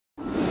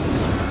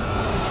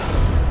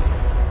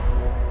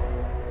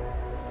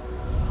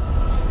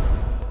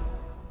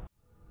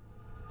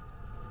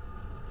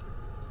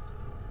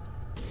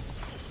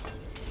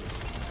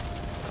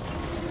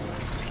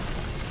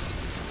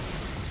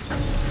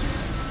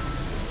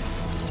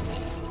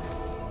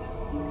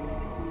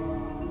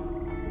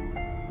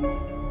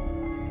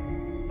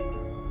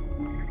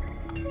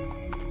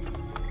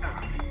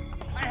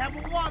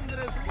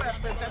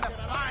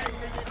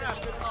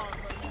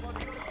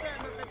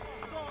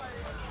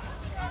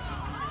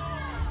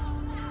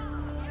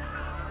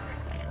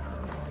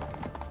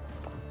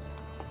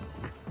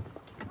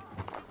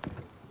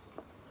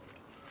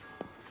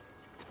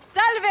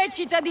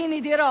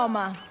cittadini di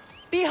Roma,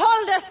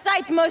 behold a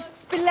sight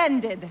most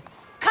splendid.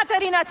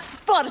 Caterina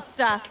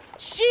Sforza,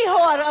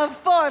 she-whore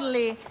of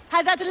Forli,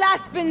 has at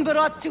last been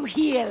brought to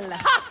heel.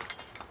 Ha!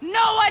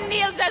 No one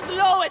kneels as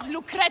low as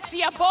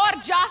Lucrezia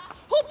Borgia!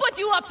 Who put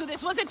you up to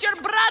this? Was it your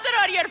brother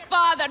or your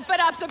father?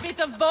 Perhaps a bit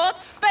of both?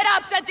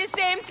 Perhaps at the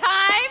same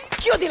time?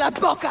 Chiudi la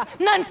bocca!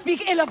 None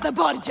speak ill of the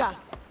Borgia!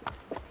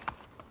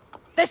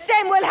 The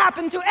same will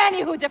happen to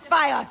any who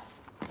defy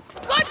us!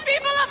 Good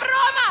people of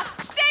Roma!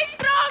 Stay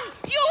strong!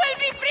 You will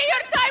be free!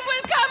 Your time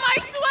will come, I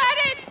swear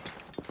it!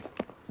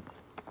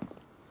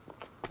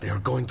 They are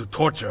going to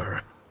torture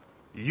her.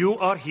 You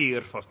are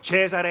here for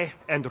Cesare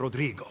and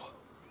Rodrigo.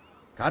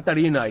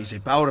 Caterina is a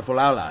powerful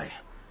ally.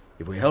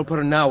 If we help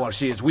her now while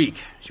she is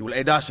weak, she will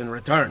aid us in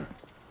return.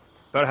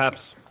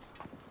 Perhaps.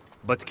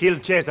 But kill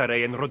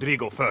Cesare and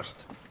Rodrigo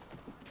first.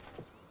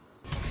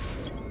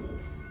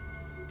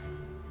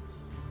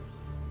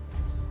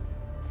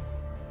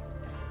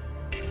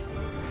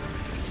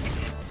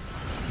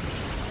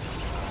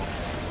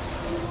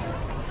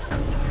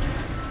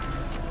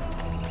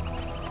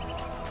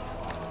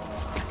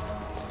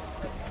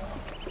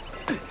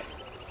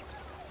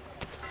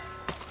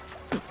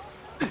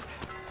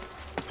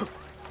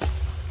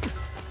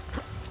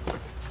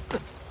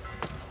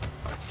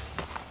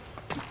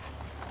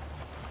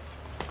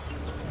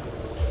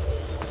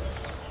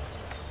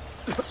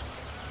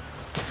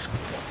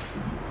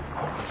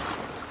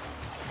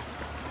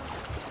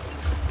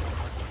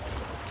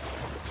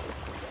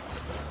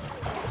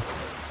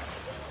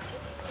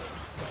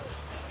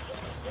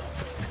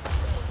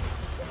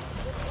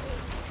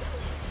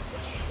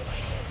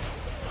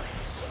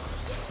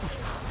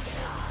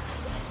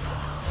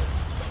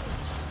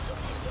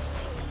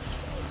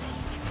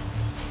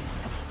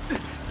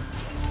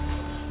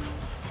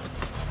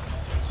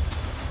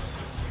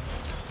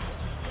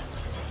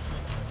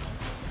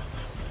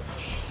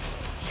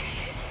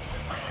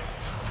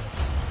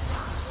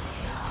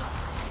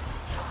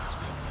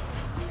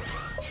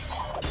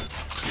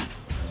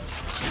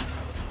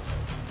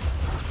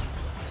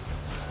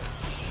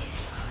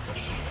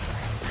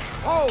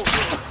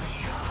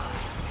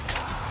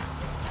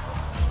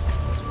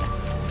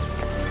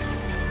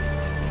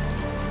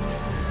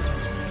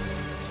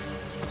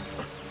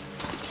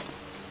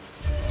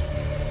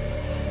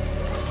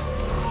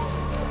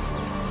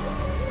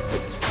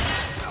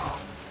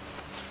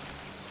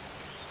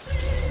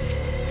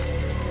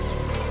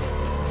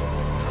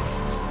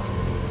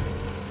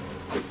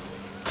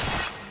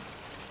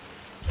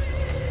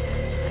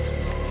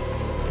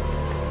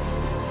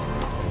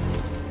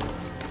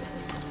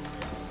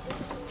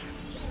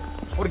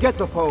 Forget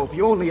the Pope,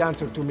 you only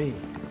answer to me.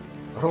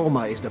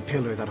 Roma is the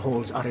pillar that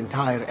holds our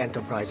entire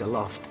enterprise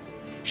aloft.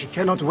 She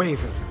cannot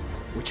waver,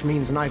 which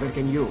means neither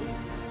can you.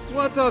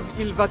 What of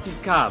Il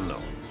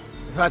Vaticano?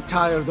 That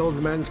tired old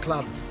man's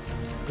club.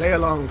 Play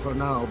along for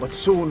now, but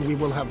soon we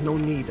will have no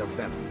need of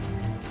them.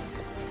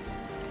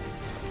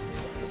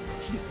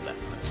 He's left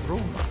us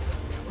Roma.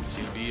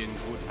 She'll be in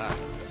good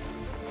hands.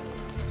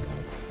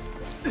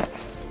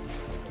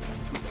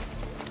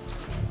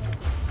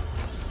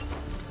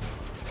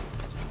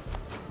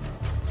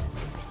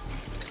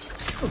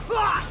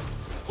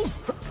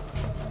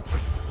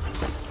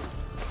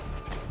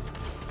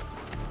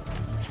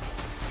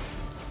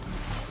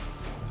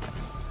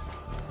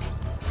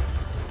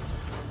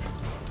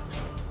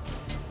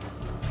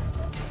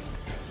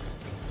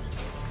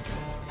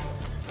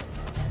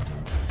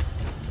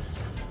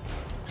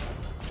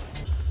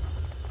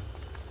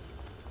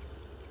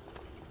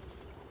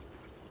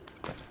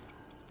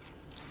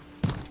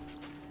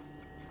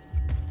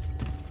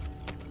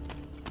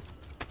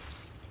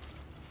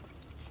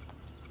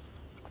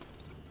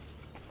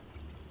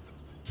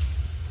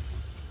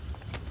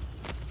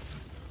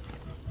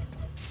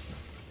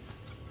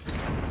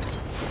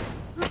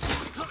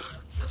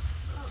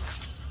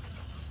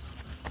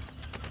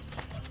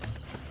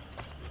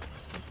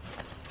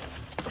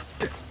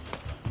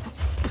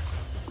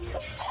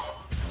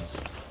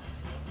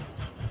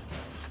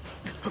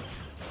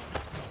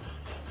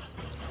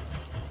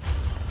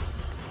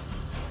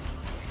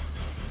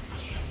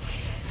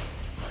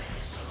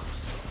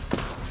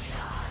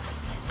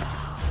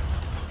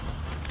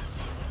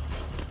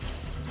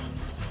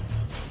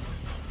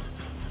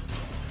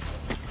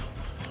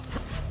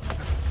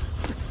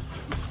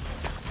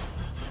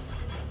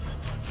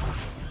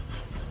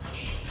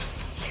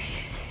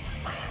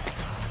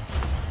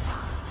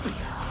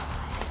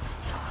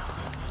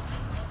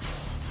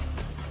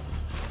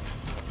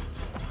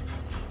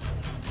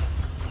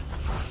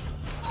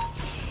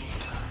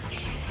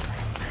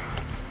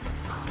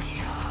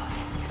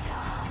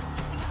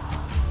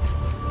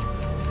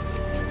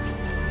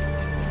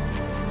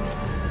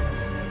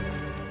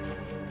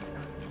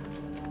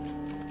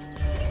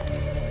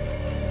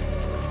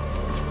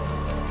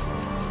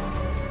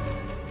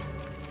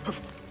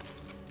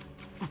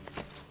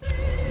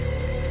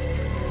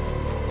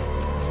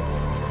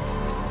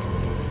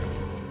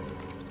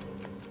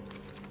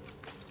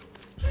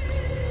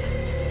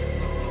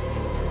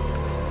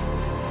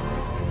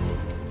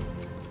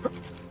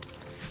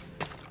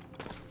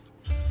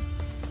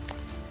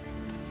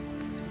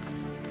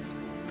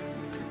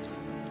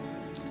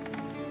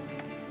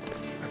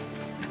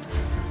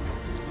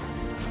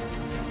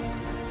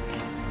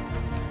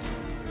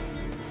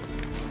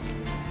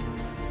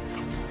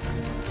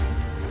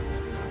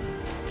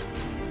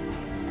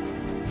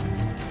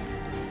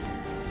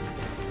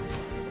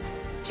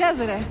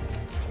 Cesare.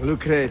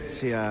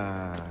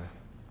 Lucrezia.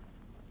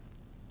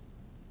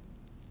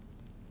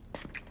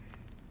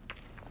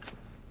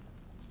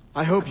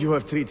 I hope you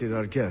have treated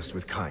our guest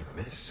with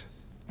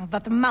kindness.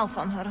 That mouth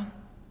on her.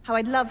 How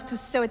I'd love to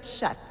sew it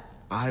shut.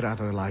 I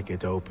rather like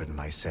it open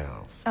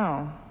myself.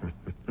 Oh.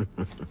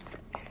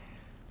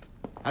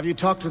 Have you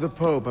talked to the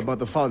Pope about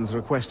the funds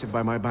requested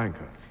by my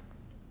banker?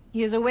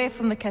 He is away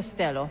from the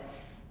Castello,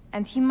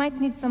 and he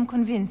might need some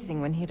convincing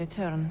when he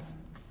returns.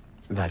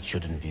 That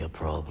shouldn't be a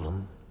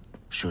problem,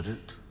 should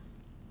it?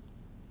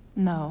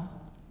 No.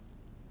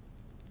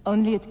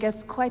 Only it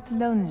gets quite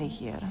lonely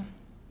here.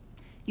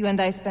 You and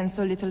I spend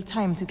so little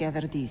time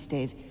together these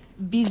days,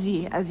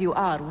 busy as you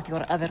are with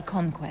your other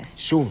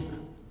conquests.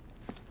 Soon.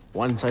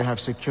 Once I have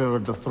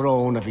secured the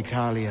throne of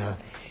Italia,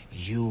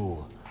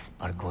 You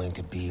are going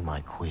to be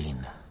my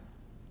queen.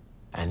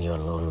 And your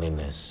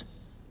loneliness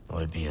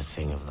will be a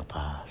thing of the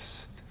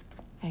past.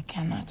 I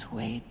cannot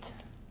wait.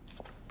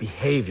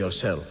 behave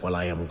yourself while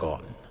I am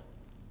gone.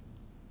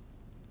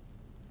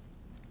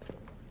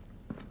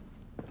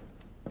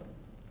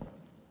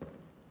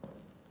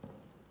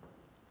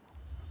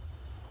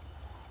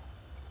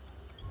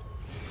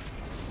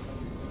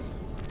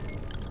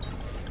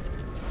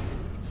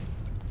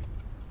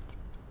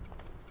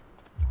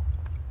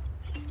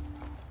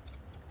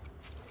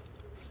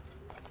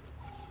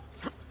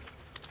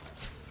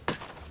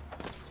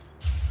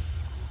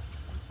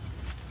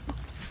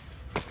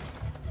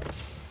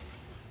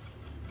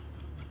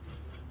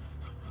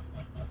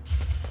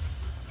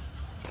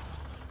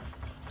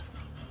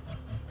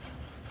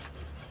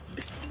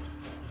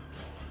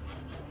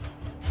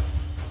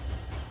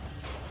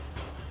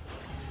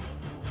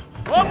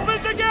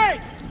 Open the gate!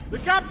 The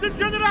Captain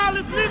General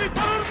is leaving for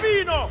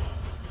Urbino!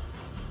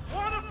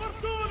 Buona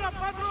fortuna,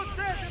 Padron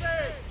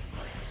Cesare!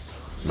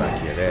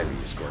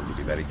 Machiavelli is going to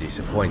be very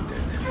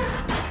disappointed.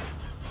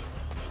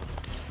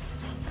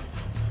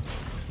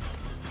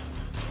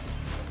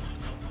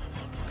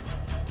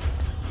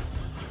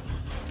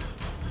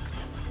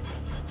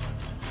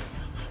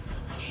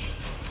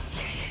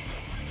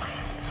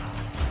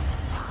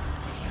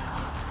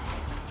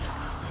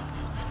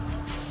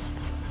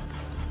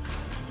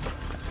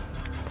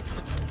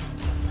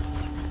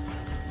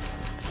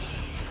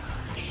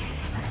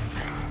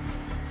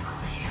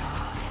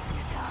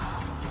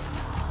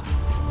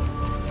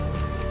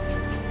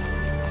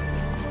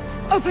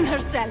 Open her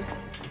cell.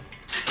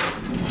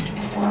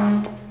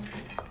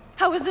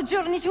 How was the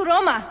journey to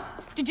Roma?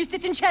 Did you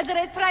sit in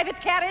Cesare's private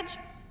carriage?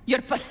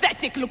 You're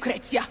pathetic,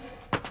 Lucrezia.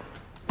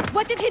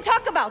 What did he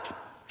talk about?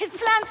 His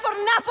plans for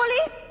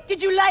Napoli?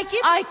 Did you like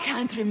it? I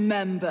can't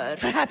remember.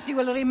 Perhaps you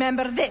will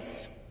remember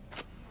this.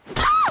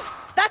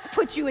 That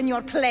puts you in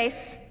your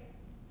place.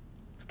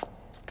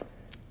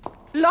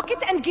 Lock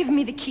it and give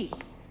me the key.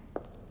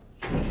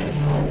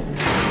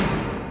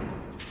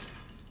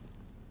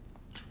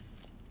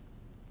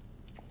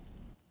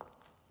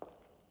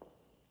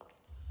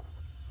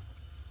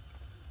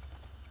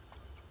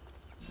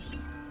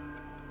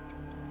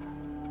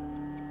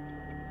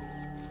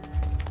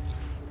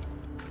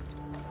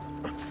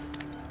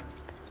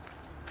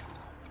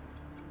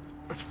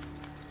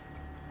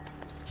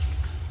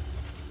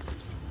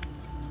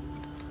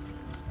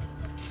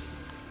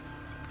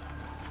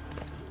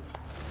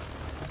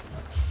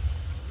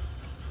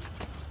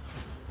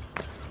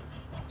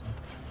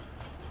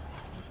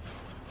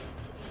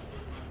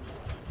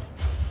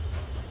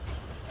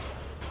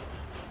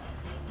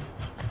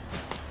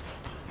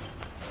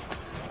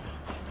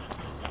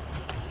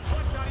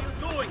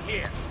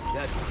 Here.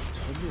 That looks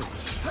familiar.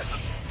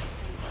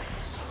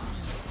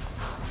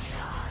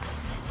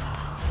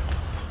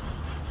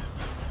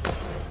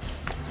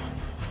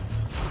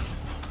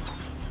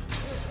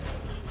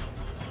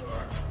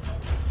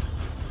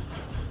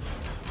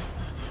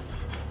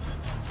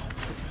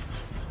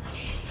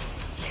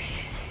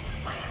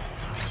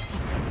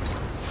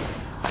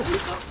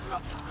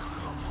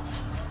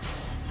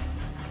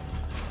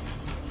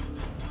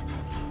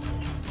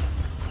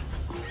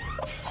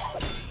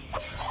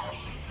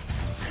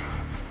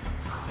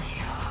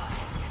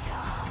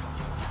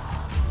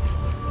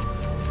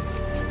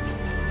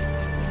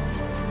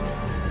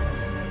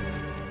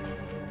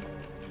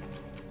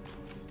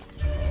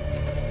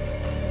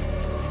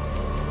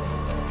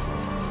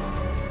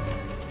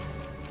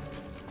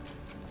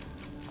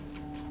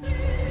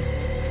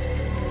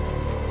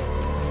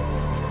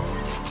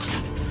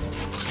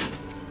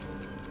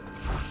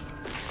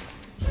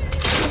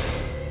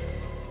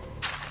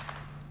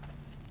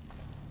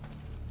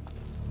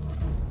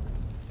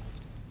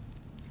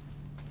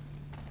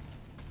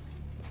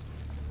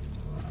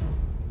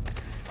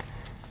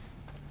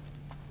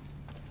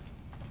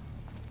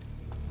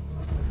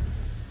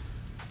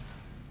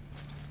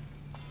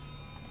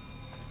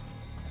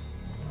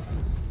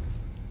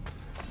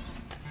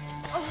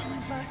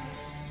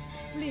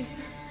 Please,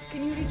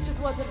 can you reach this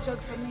water jug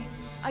for me?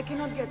 I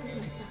cannot get it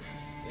myself.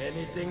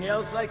 Anything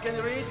else I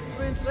can read,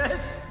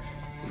 princess?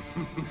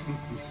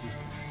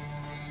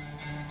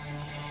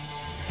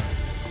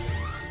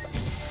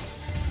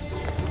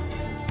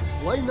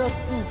 Why not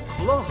move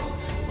close?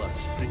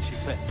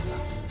 Principessa.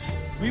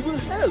 We will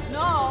help.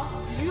 No,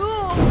 you!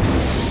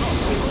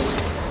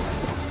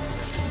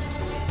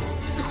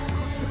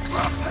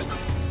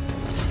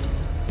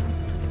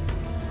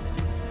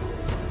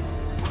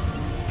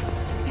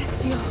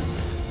 Ezio,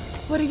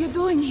 what are you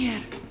doing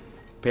here?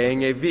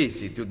 Paying a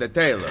visit to the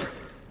tailor.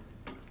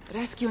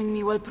 Rescuing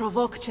me will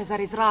provoke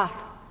Cesare's wrath.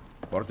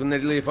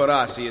 Fortunately for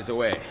us, he is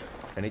away.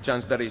 Any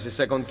chance there is a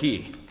second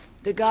key?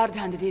 The guard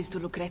handed his to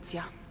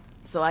Lucrezia,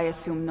 so I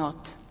assume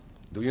not.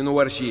 Do you know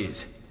where she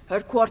is?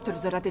 Her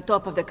quarters are at the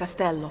top of the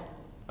castello.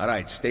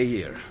 Alright, stay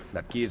here.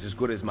 That key is as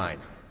good as mine.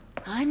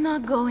 I'm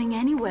not going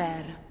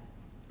anywhere.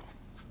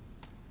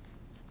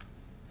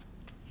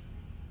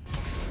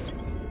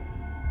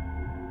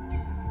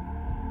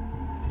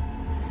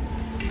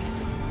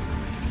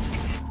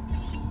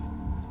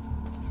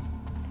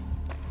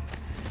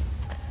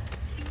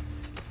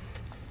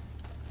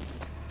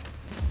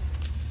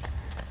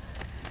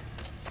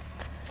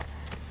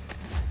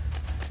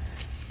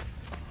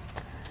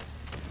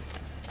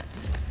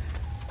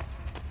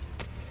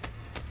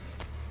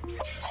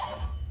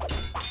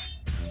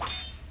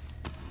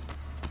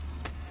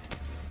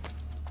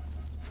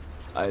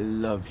 I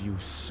love you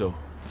so.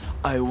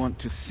 I want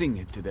to sing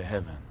it to the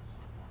heavens.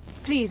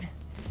 Please,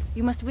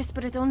 you must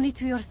whisper it only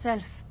to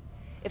yourself.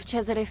 If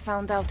Cesare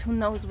found out, who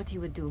knows what he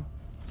would do.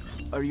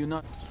 Are you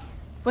not?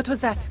 What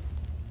was that?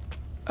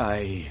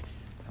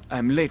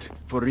 I'm late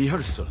for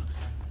rehearsal.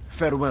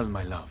 Farewell,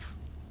 my love.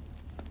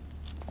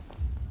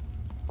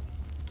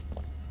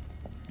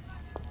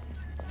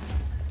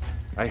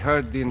 I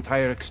heard the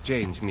entire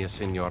exchange, mia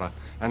signora,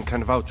 and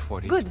can vouch for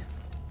it. Good.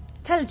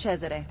 Tell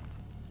Cesare.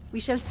 We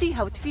shall see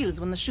how it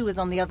feels when the shoe is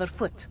on the other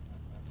foot.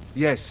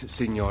 Yes,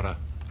 signora.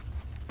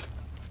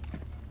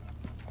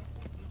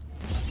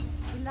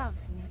 He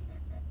loves me.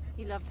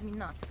 He loves me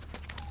not.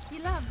 He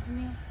loves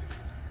me.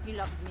 He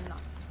loves me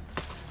not.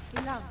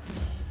 He loves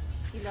me.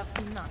 He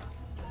loves me not.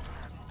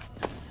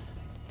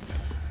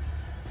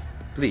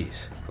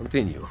 Please,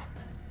 continue.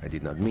 I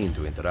did not mean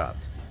to interrupt.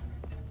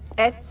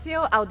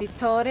 Ezio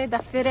Auditore da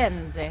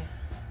Firenze.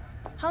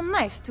 How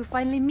nice to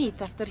finally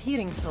meet after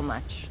hearing so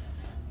much.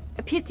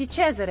 A pity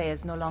Cesare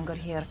is no longer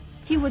here.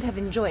 He would have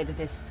enjoyed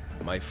this.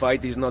 My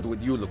fight is not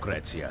with you,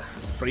 Lucrezia.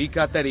 Free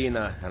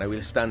Caterina, and I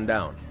will stand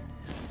down.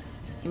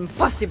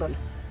 Impossible.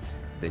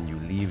 Then you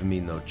leave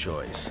me no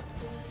choice.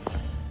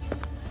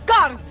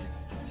 Guards!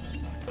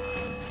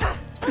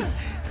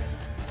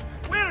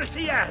 Where is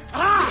he at?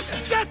 Ah!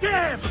 Get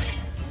him!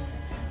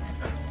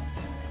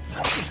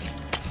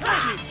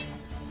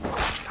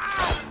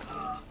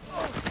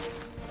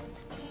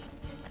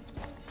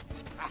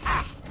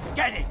 Aha!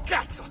 Get it,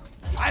 cazzo!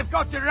 I've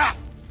got the rat!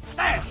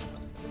 There!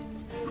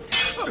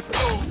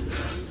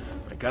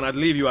 I cannot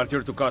leave you out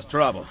here to cause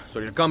trouble, so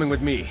you're coming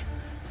with me.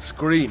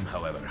 Scream,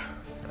 however,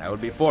 and I will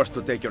be forced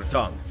to take your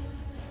tongue.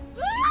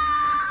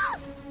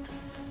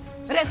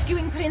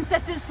 Rescuing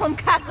princesses from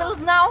castles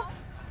now?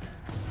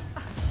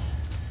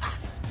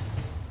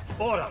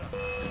 Ora!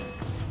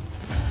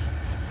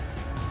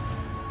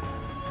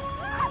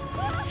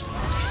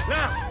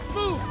 Now,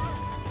 move!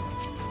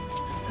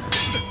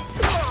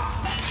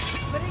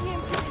 Bring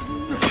him to his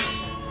knees.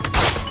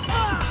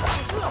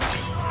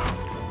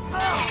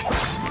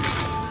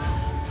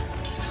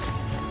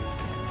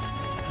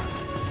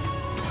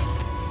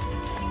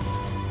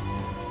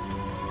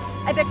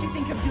 I bet you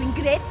think you're doing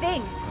great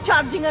things,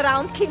 charging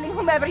around, killing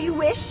whomever you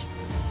wish.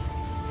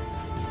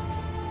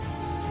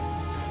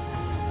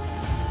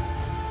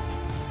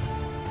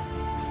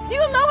 Do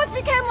you know what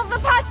became of the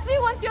patsy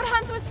once your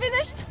hunt was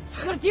finished?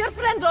 Your dear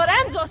friend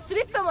Lorenzo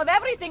stripped them of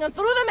everything and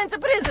threw them into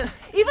prison,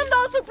 even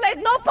those who played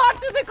no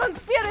part in the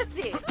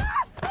conspiracy.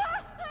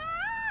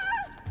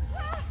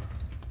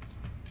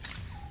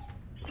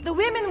 The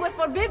women were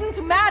forbidden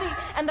to marry,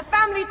 and the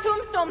family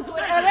tombstones were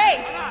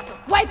erased,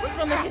 wiped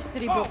from the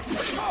history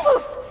books.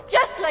 Poof!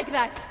 Just like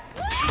that.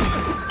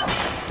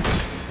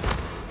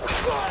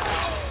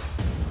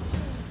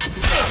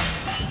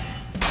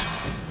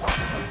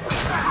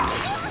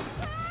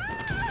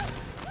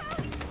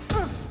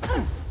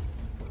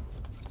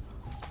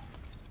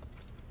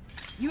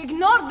 You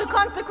ignored the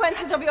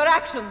consequences of your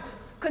actions,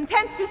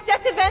 content to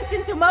set events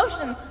into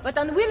motion, but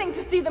unwilling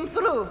to see them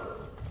through.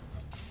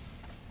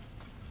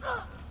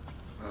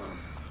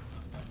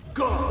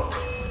 Go!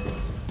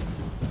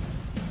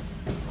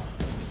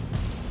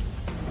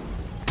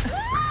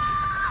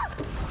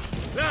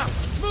 Now,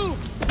 move!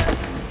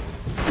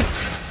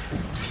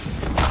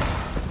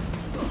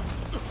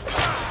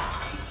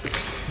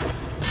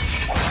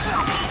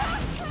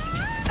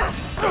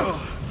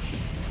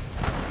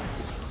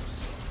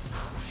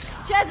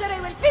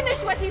 Cesare will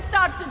finish what he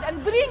started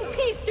and bring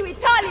peace to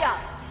Italia!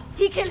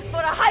 He kills for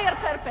a higher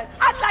purpose,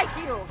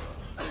 unlike you!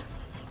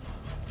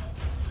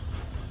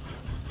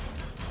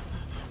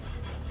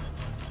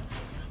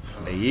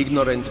 The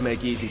ignorant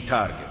make easy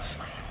targets.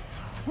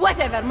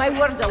 Whatever, my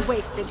words are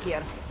wasted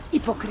here.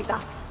 Hypocrita.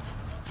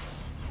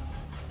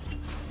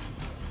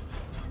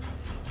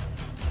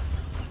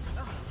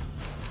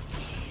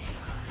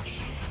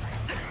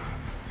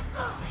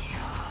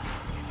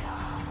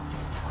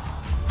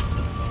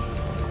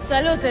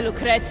 Salute,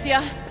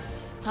 Lucrezia.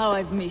 How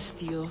I've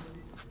missed you.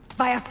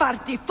 Vai a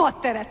farti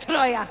fottere,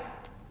 Troia!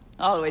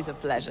 Always a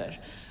pleasure.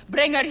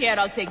 Bring her here,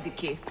 I'll take the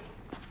key.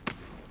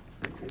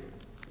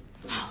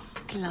 Oh,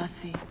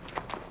 classy.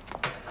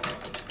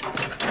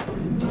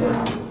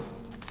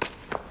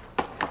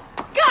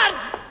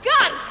 Guards!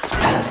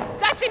 Guards!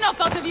 That's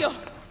enough out of you!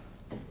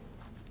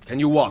 Can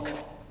you walk?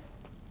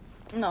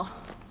 No.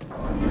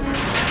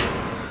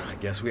 I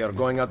guess we are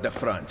going out the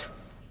front.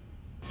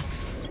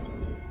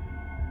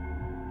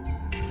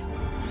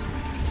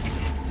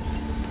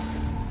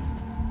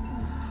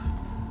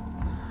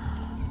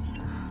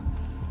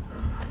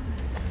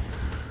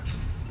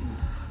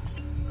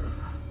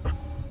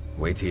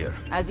 Wait here.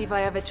 As if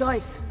I have a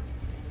choice.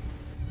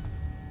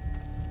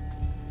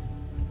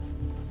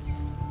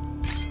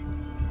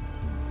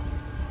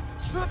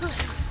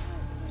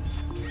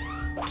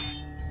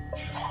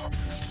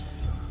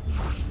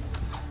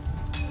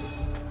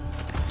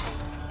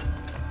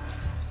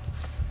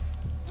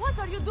 What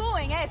are you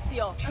doing,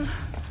 Ezio?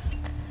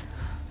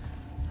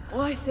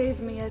 Why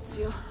save me,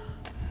 Ezio?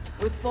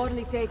 With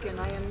Forli taken,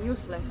 I am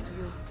useless to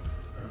you.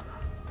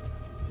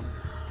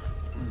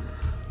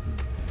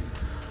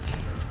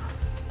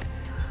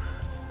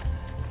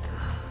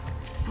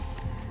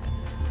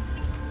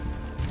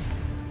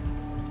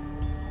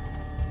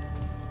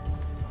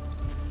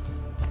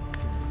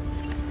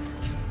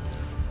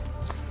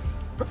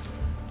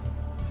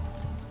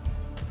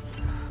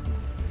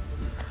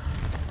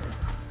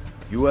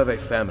 You have a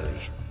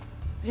family.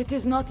 It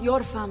is not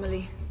your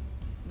family.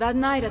 That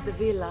night at the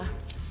villa,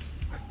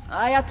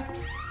 I had to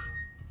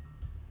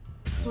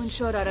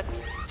ensure our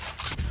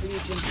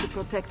allegiance to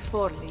protect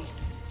Forli.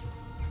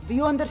 Do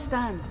you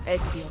understand,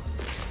 Ezio?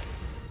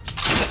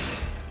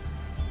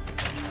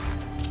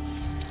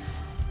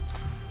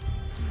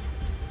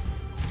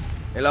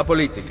 E la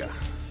politica.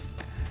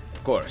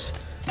 Of course.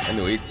 I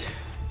knew it.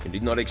 You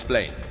did not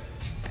explain.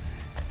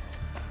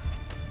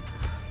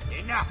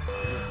 Enough!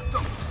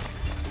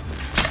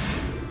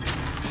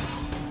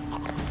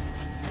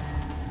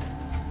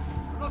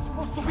 You're not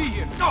supposed to be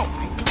here! No!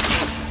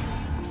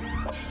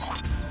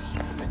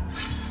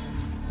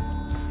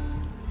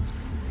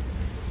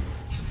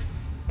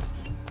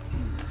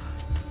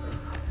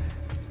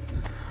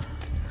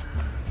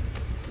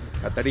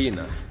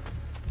 Caterina.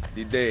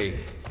 Di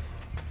Dei.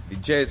 Di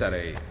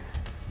Cesare.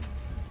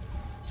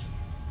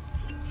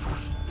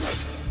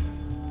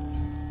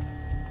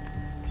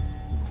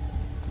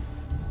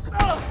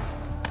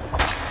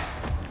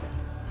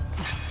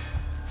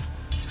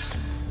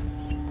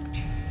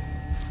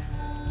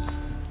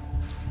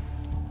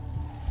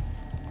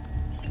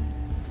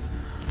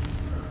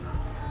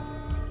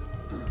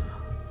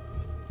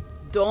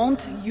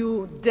 Don't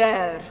you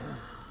dare!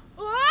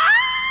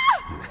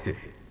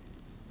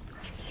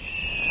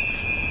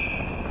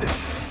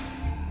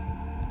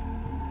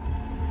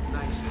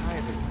 Nice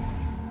hiding.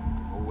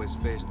 Always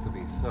best to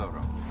be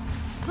thorough.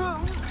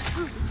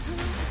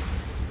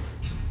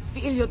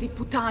 Figlio di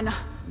puttana!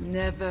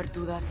 Never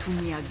do that to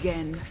me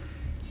again.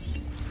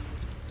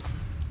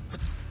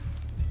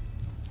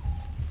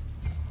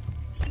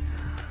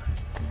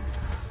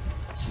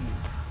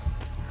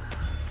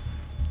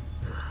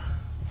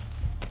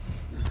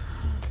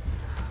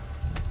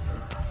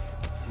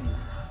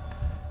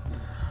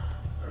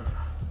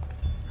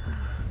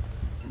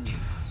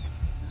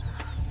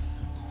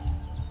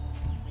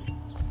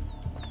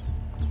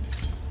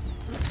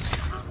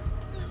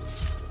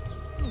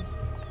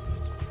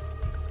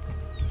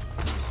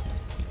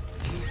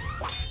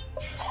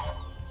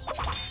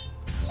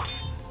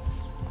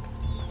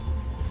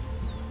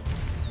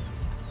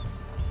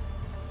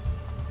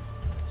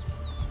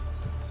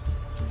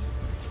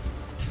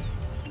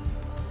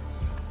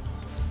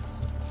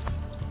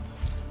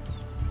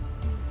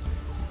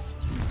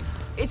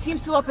 It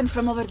seems to open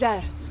from over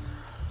there.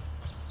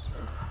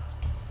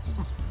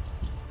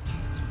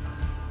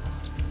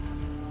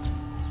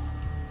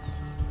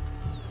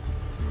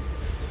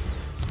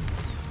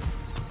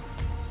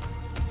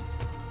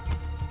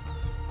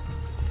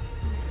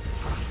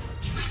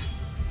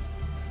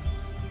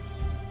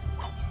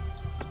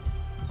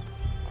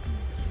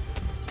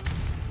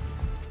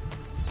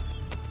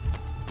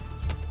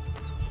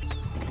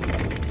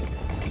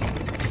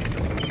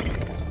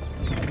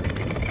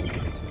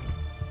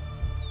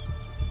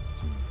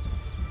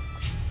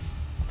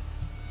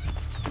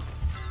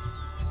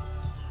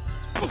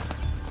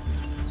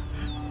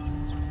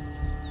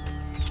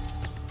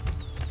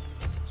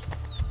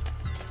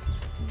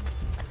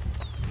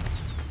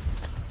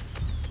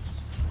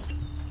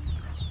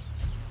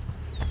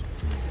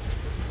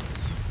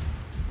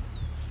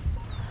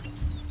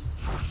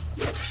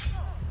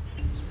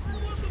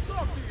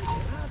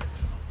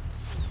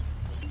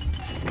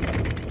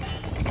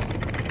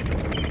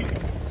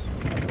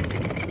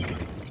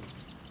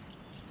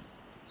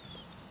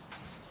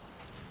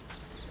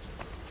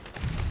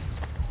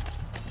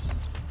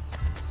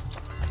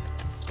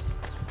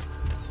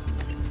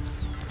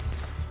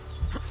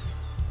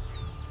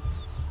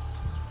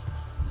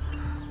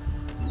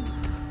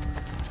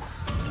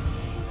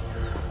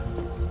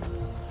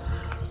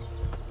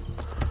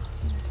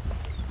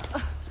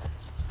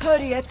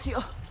 Hurry,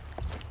 Ezio.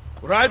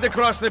 Ride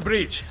across the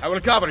breach. I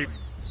will cover you.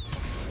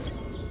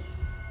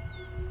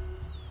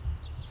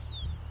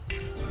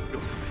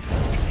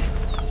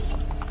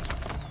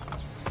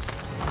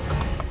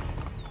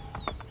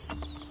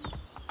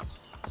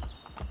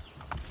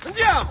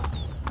 Andiamo!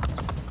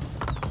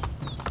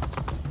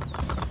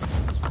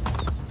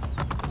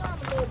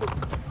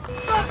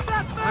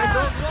 I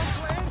don't want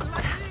to end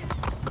like this!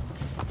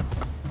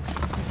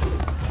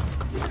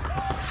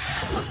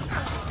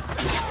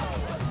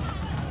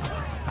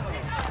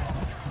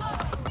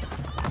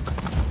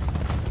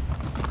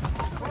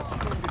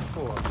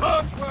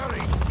 Don't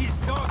worry, he's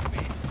dogged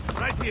me.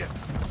 Right here.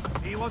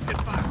 He won't get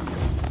back.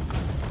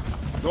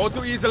 Go to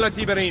Isola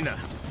Tiberina.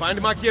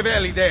 Find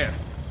Machiavelli there.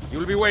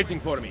 You'll be waiting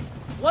for me.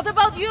 What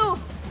about you?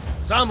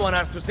 Someone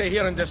has to stay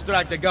here and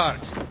distract the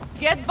guards.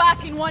 Get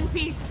back in one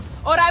piece,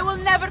 or I will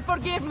never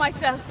forgive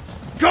myself.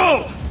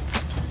 Go!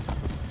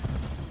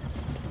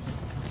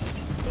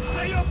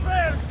 Say your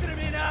prayers,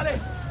 criminale!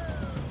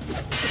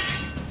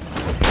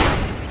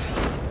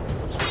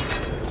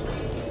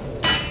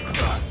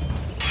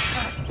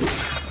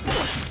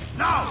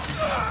 Now!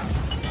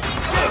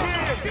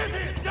 Get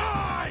here!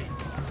 Die!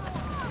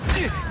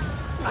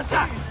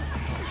 Attack!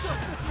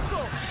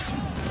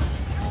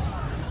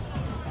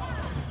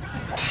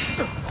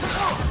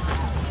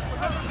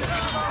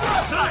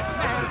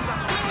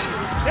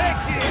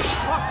 Take it!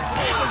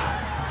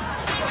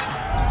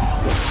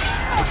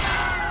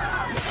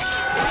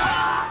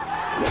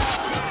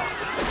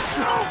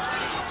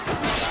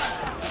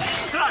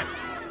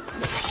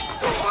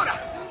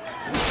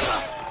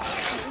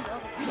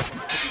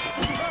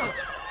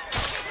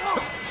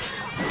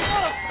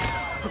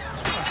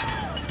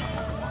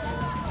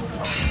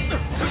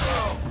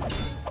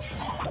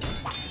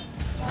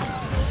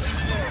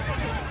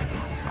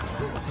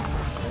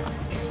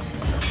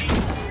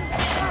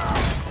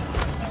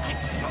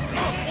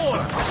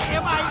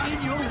 Am I in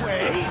your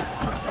way?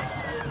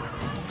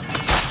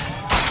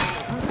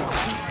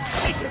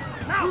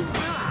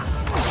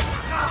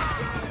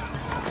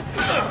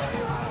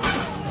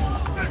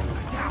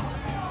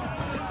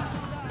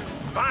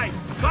 Fine,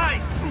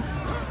 fine!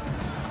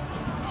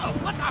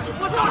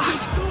 What are you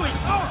doing?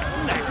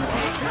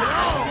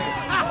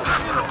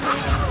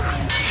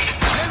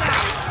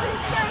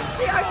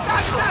 See, I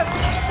got them!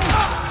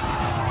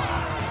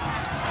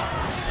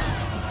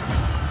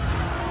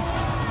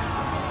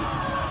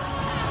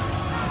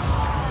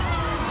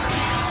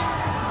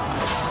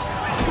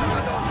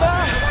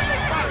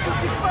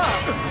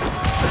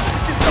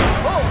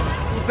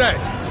 Who's that?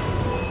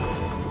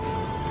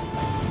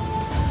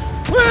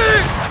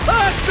 Quick!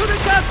 Back to the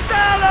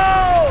castello!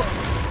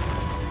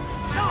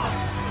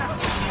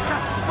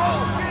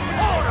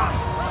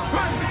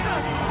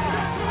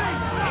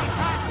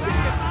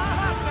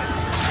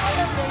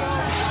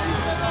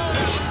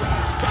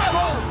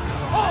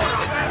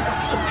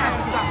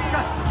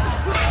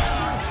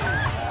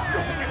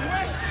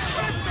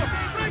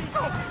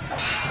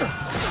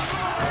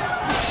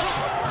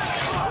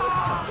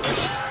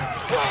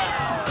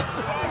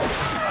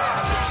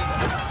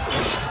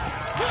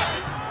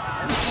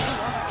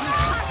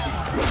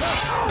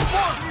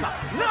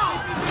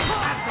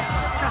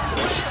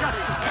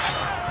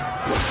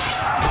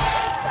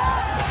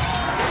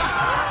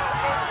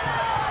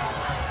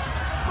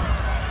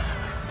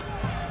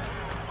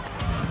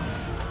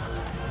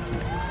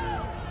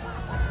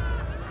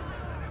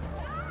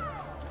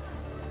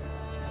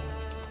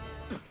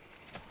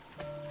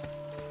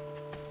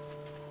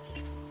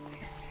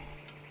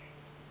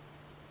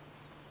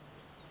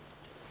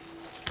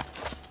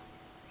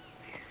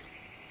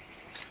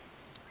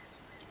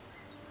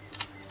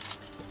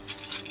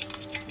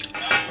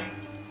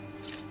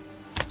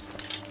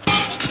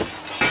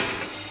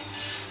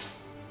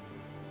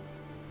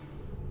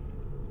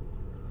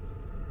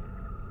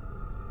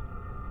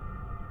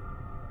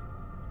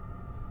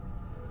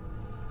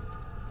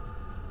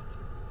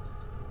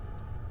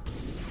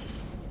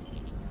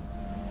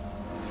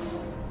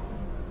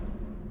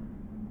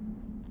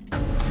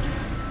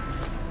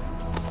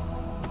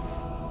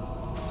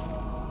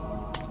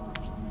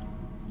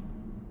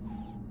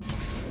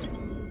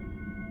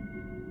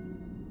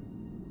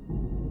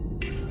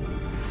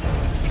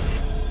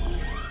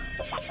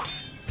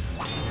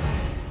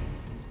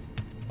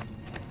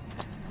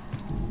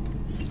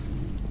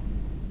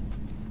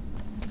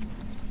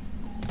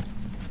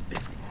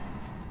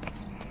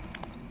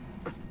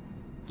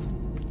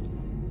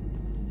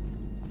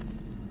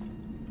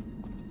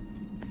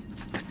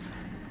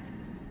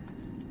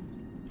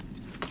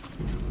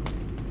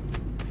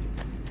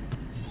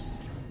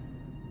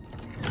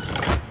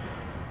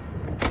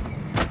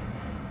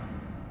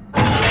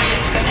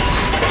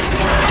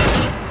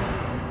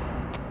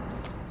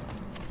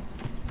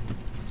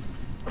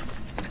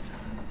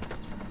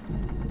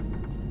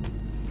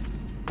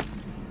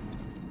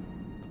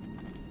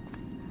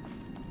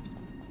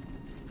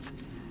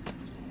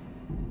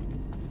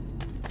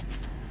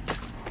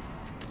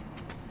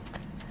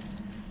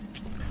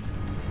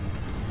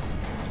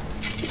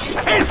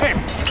 Hit him!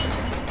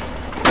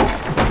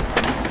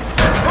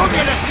 Look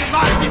at us!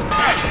 Animus is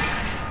dead!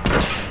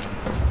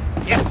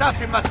 The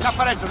assassin must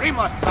suffer as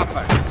Remus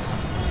suffered!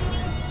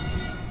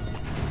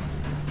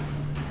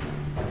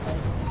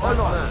 Hold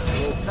on.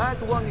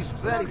 That one is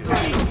very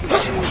funny.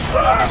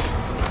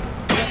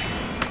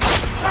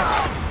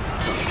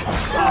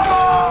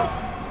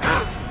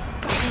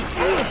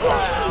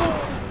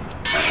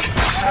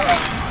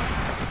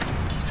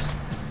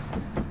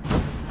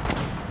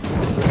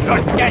 Your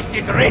death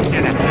is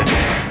written,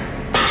 assassin!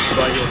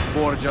 By your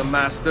Borgia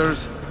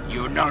masters?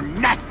 You know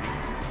nothing!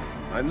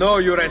 I know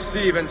you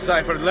receive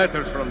enciphered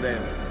letters from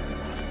them.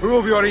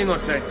 Prove your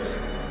innocence.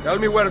 Tell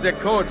me where the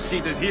code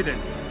sheet is hidden.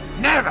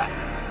 Never!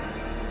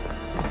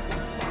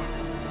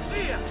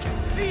 Via!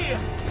 Via!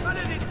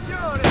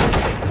 Maledizione!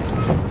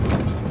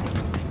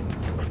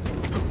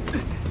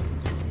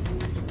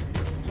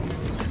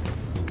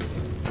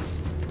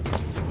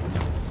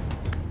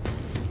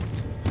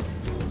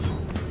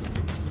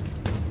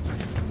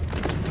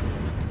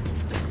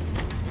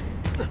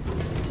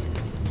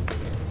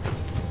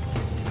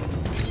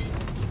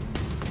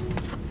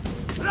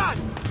 Run!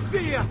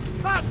 Via!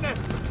 Partner!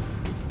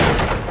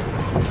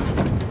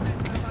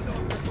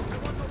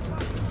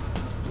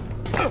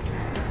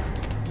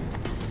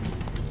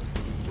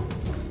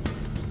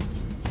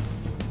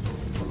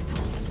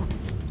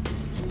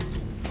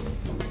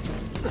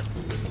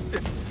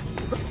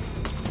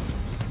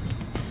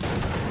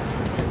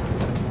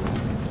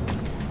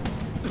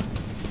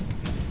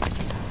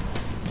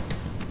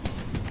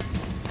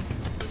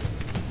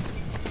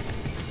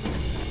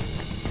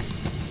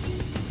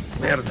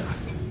 Merda.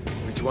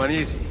 Which one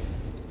is he?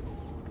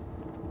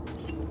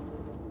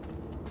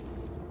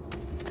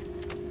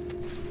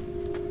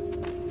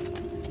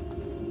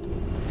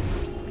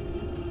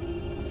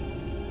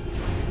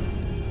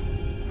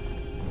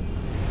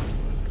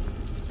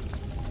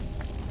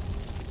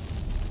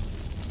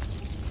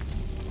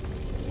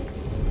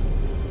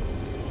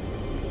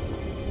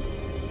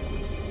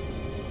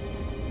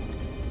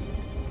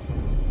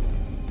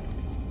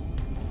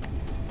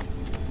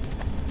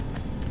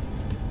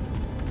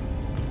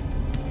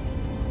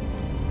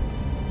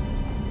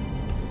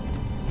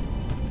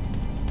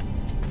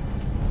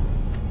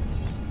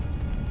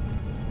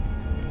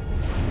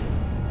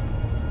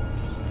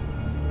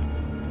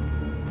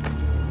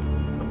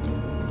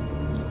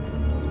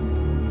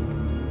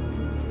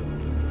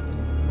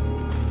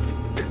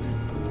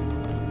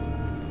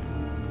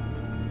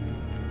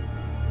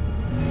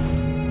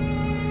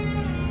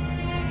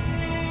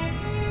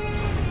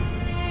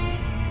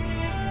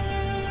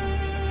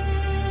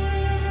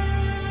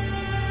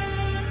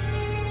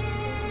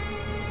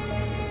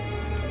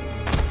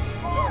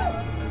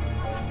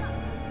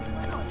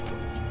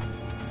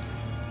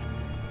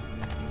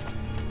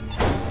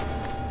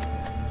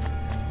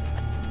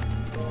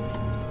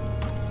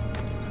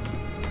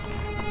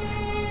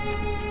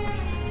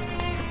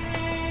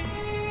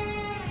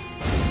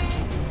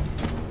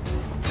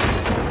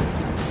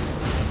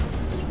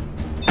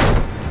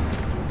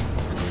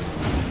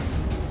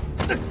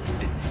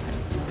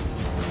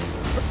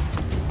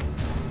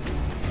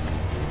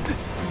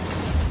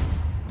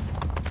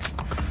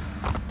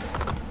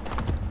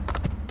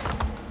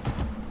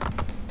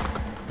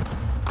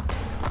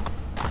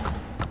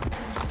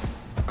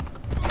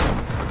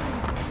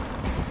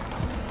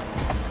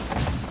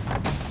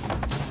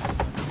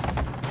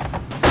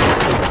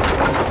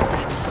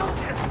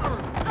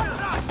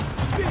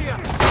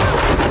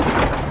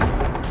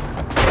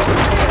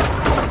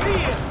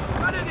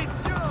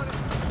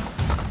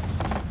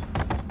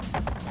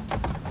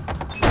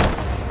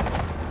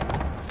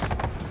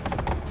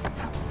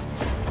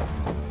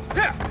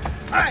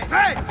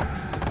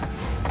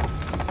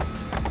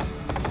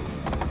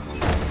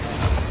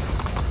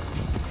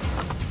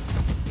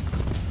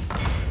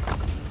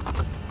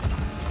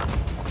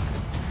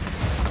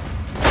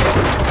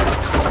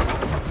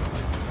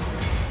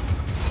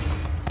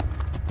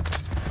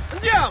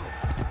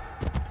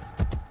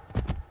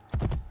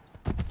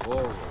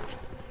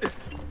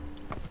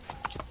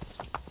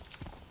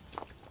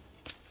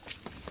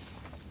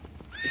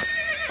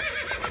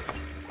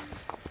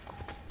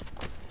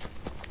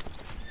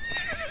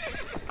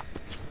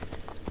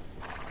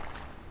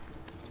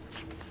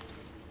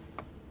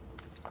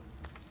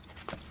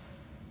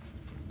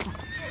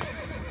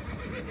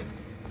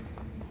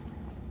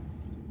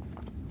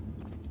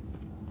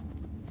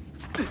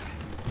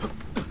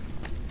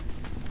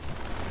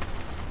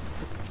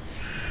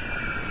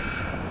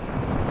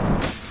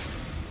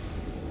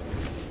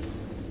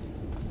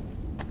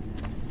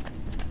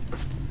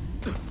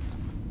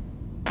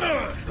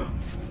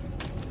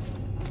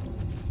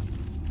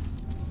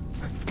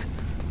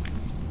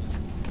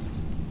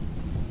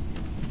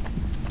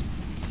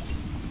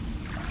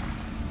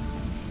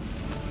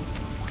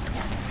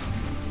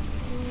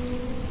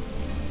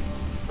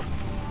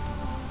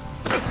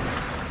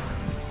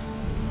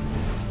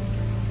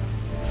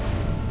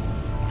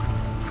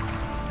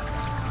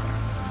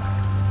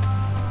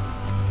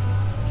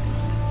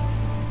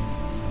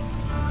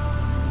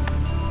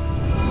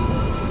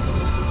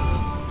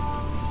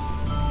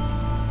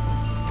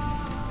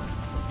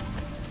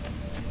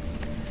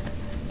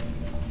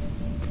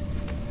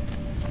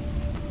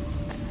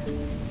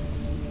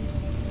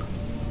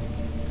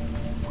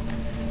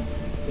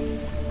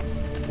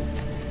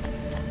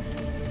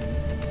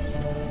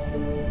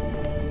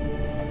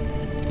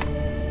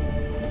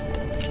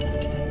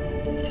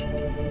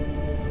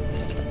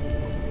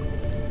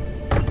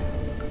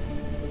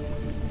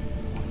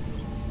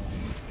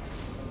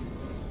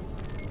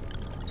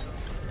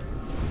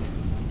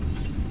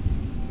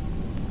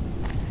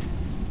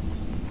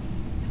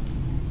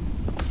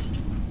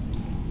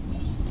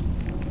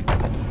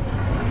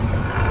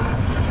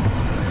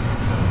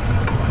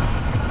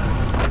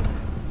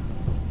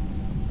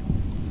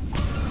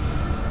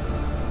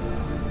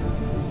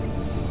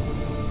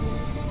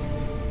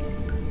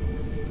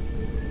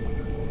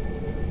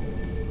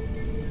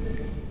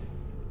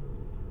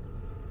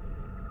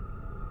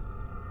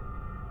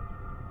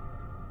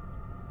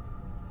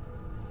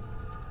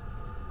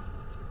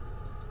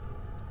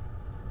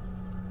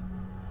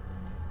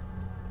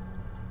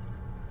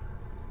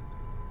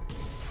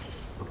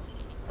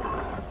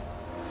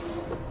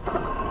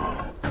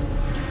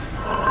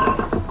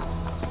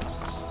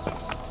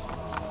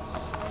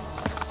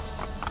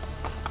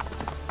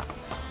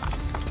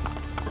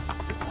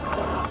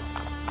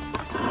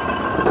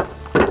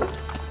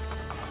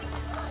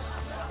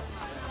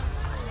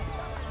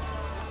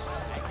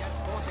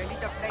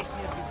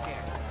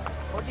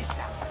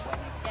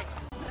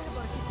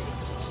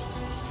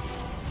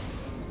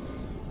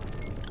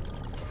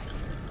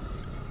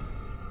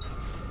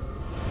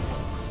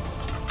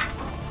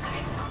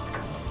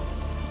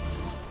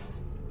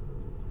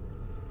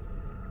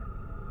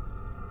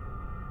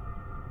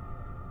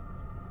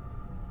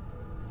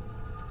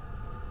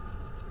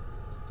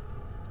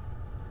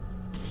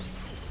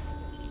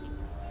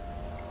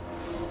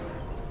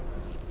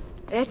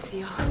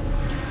 Ezio.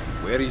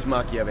 Where is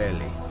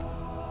Machiavelli?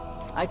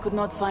 I could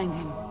not find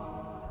him.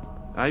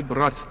 I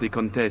brought the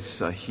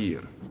Contessa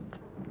here.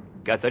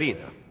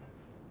 Caterina.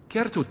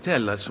 Care to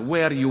tell us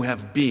where you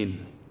have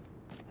been?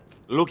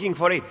 Looking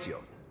for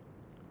Ezio.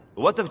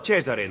 What of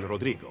Cesare and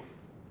Rodrigo?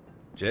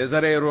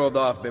 Cesare rode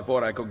off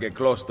before I could get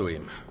close to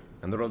him,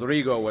 and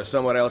Rodrigo was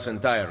somewhere else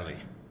entirely.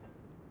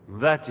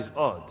 That is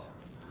odd.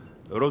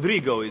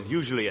 Rodrigo is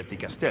usually at the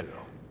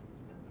Castello.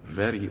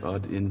 Very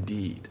odd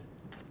indeed.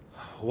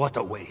 What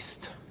a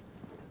waste.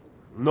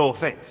 No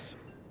offense.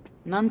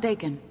 None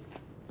taken.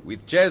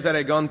 With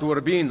Cesare gone to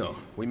Urbino,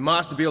 we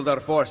must build our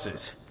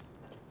forces.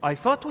 I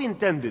thought we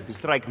intended to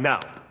strike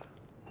now.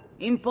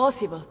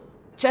 Impossible.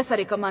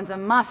 Cesare commands a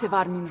massive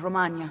army in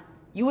Romagna.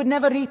 You would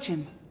never reach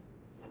him.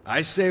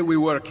 I say we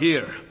work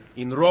here,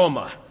 in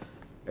Roma.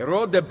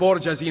 Erode the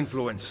Borgia's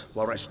influence,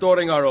 while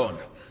restoring our own.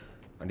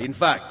 And in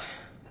fact,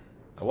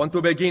 I want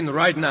to begin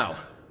right now.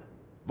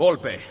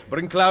 Volpe,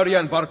 bring Claudia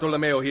and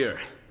Bartolomeo here.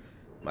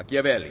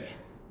 Machiavelli,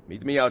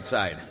 meet me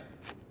outside.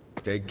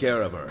 Take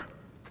care of her.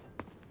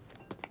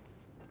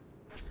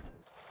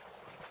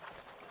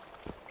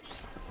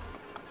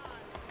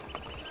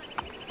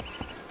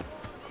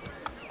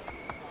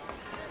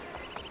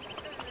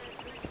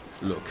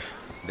 Look,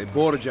 the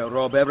Borgia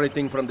rob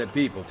everything from the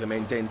people to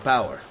maintain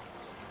power.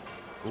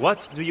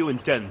 What do you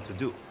intend to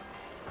do?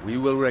 We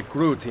will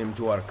recruit him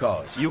to our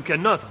cause. You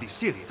cannot be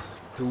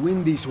serious. To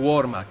win this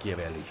war,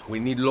 Machiavelli, we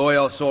need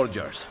loyal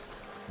soldiers.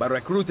 By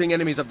recruiting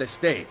enemies of the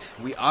state,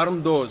 we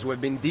arm those who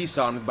have been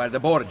disarmed by the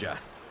Borgia.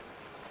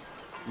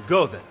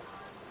 Go then.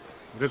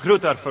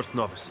 Recruit our first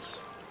novices.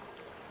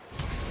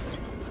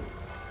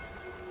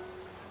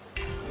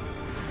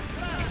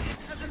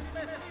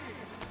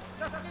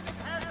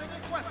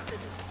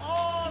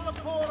 All the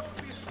pork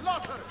be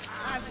slaughtered,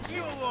 and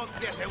you won't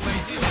get away.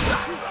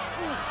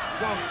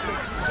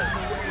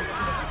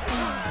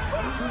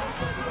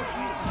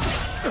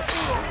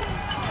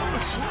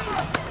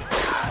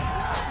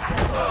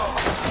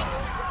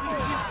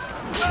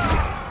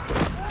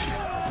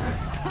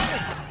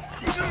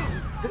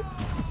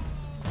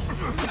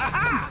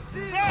 Aha!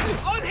 There!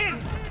 On him!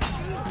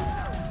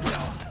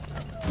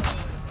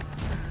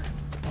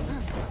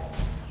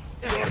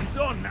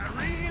 Donna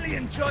really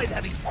enjoyed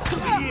having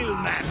real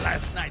man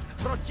last night.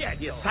 Project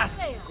the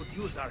assassin could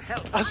use our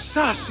help.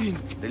 Assassin!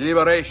 The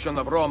liberation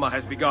of Roma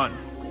has begun.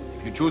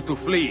 If you choose to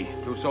flee,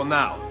 do so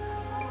now.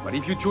 But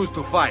if you choose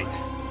to fight,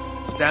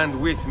 stand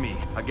with me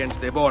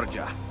against the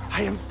Borgia.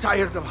 I am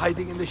tired of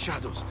hiding in the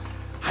shadows.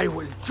 I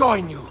will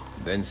join you.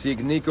 Then seek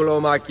Niccolo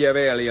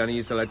Machiavelli on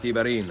Isola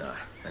Tiberina,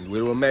 and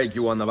we will make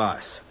you one of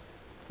us.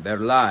 Their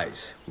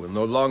lies will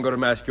no longer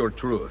mask your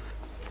truth.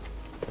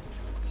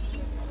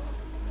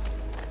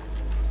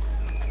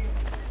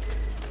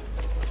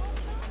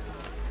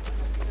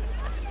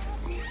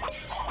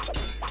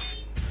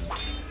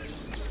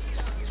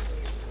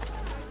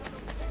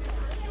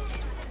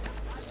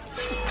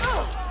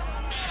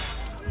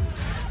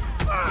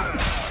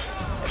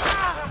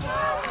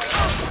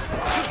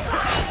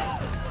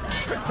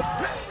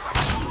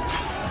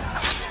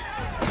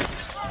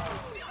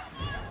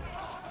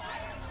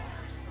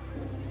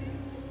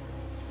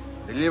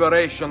 The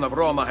liberation of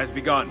Roma has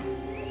begun.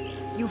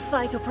 You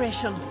fight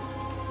oppression.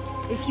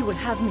 If you will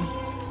have me,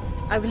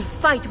 I will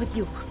fight with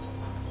you.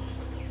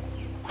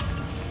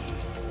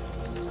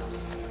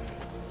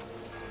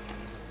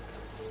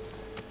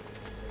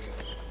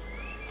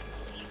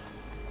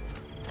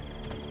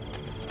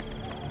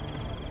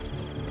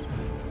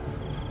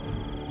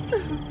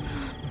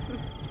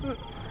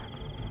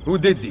 Who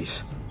did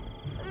this?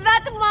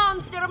 That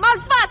monster,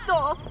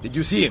 Malfatto! Did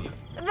you see him?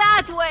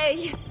 That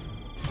way!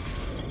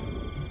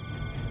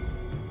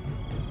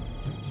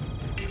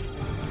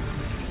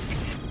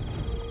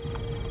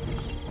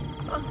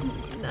 Oh,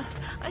 Nina,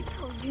 I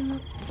told you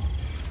not.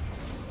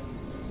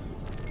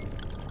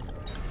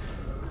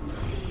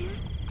 Dear.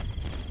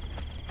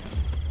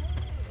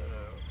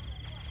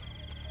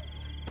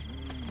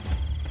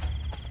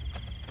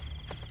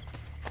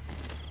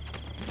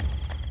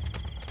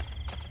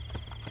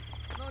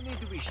 No need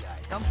to be shy.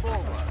 Come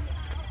forward.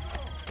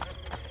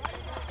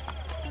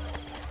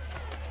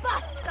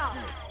 Basta!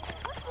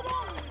 What's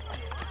wrong?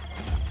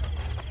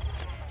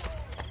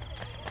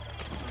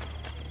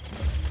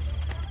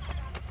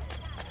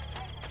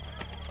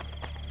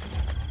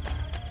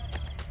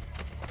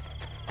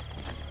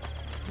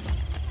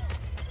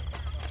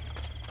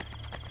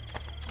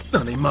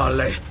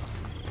 Animale!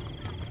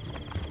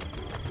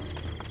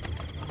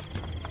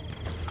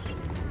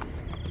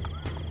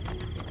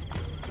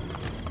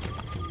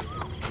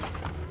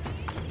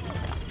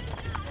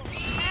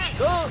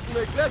 Don't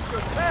neglect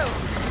your health.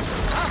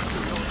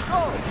 After your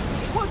soul,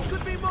 what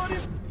could be more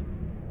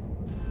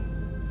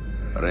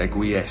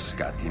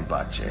Requiescat in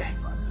pace.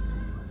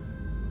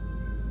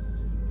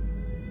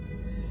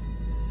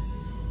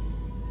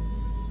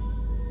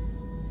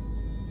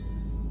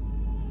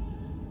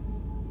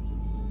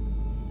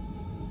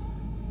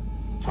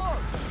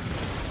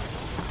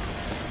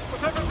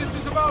 Whatever this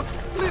is about,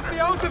 leave me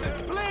out of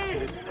it,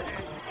 please!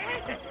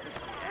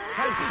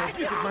 time to go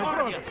visit my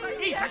brother.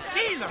 He's a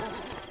killer!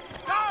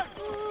 Guard!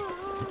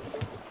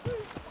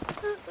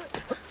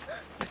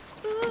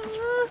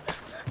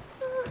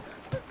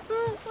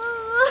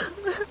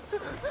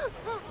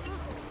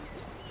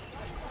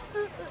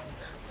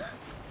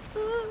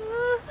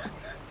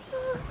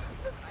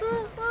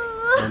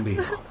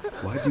 Bambino,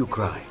 why do you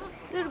cry?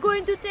 They're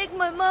going to take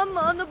my mama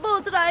on a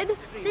boat ride.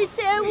 They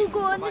say I will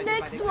go on the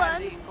next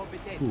one.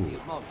 Who?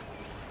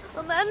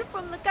 A man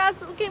from the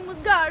castle came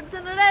with guards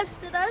and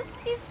arrested us.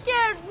 He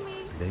scared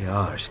me. They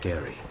are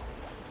scary.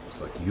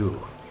 But you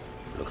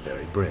look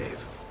very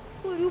brave.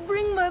 Will you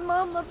bring my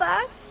mama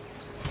back?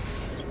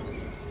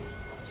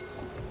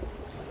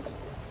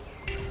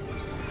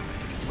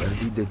 Where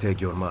did they take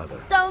your mother?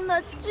 Down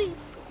that street.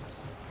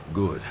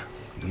 Good.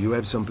 Do you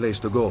have some place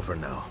to go for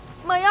now?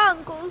 My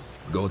uncle's.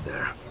 Go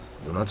there.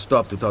 Do not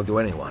stop to talk to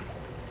anyone.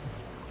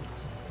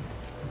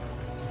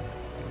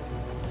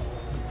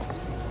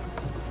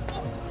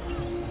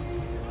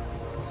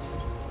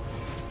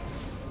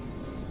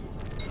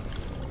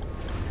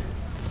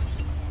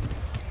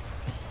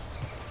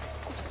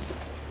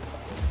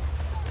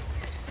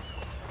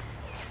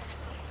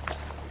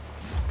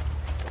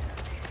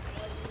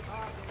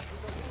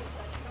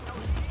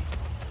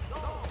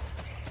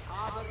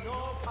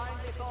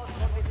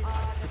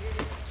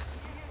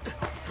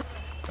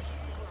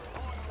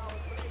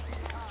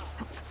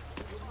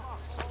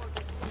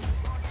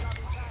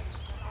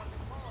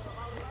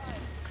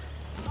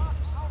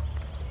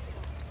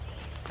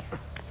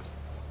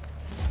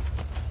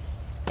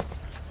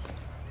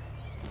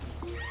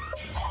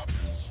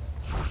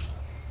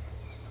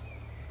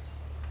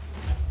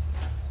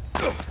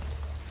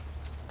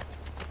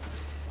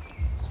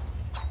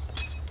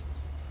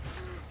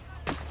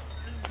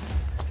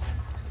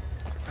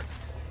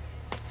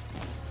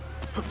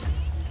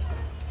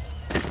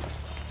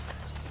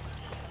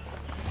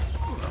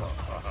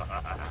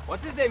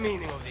 What is the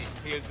meaning of this,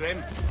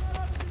 pilgrim?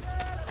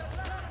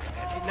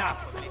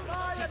 Enough of it.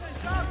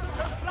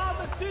 Confront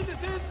the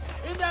citizens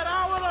in their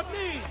hour of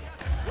need.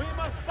 We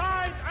must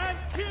find and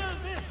kill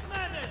this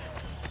menace.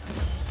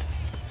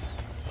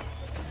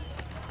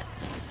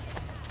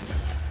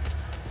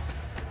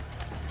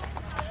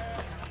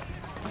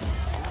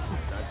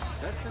 That's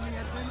certainly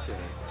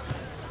adventurous.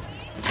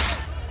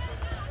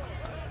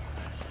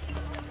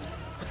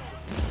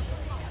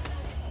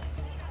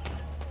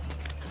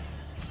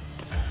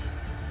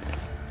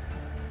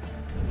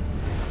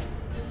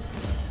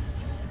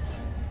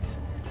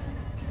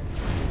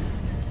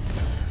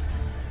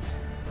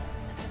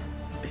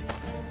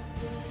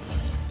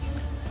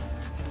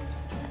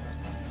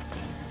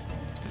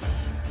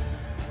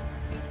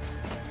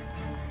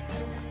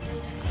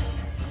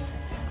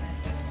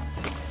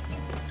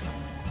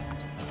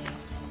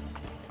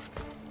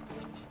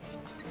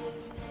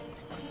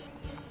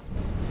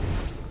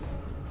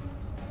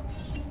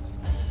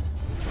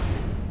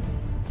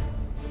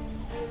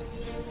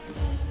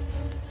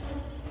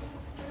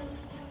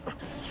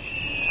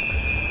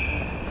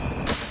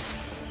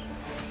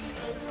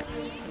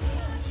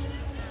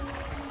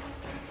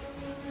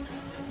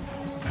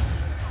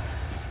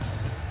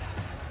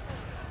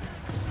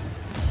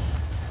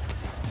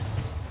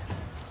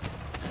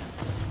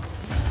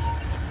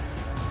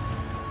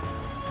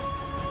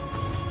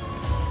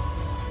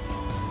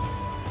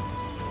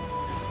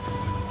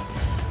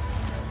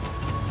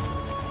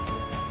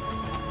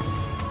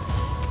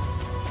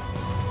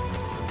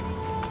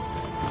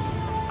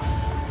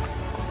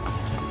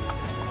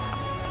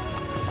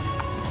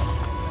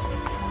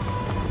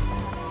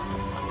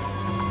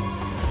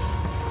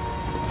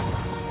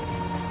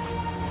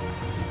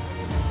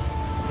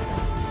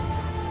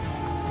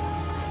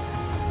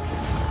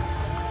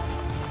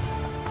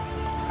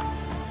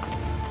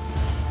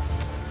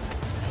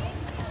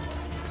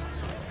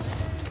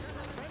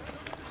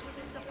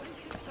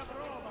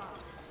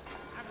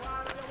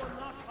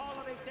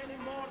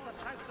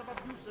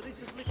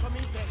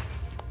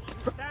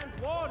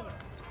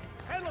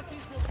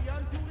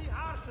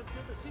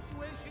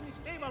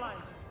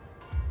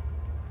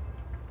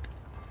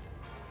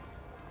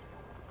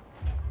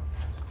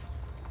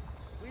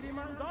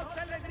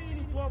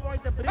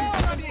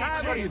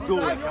 What are you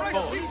doing?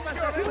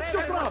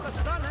 The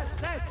sun has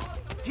set.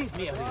 Give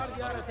me a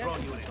Guardia reason to throw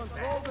you in.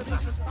 control the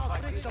vicious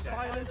outbreaks of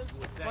violence,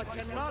 but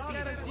cannot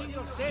guarantee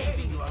your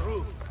safety. You are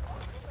rude.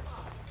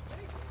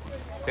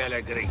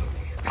 Pellegrini.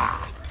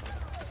 Ah.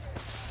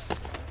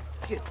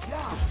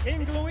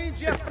 King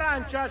Luigi of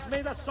Francia has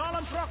made a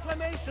solemn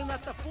proclamation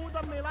that the food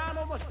of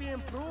Milano must be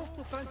improved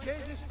to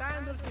Francese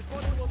standards before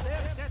it will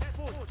dare set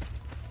foot.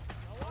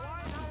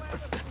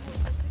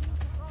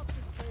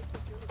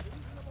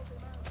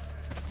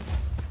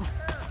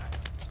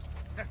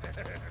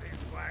 This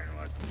wine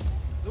was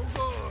too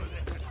good.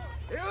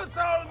 You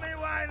told me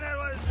wine that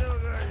was too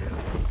good.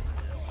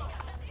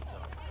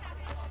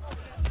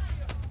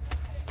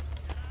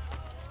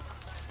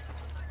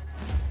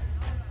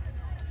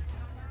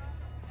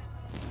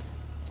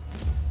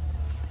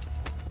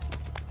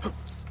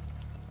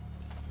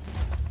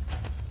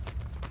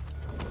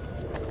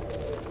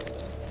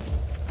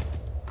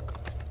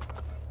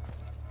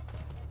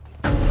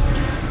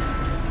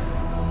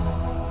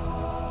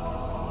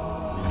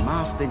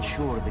 must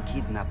ensure the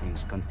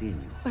kidnappings continue.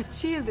 But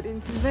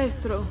children,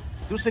 Silvestro.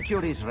 To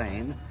secure his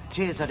reign,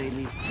 Cesare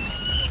needs...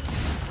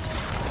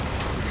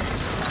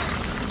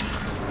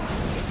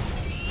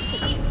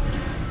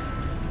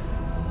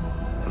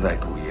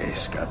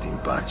 Requiescat in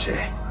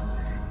pace.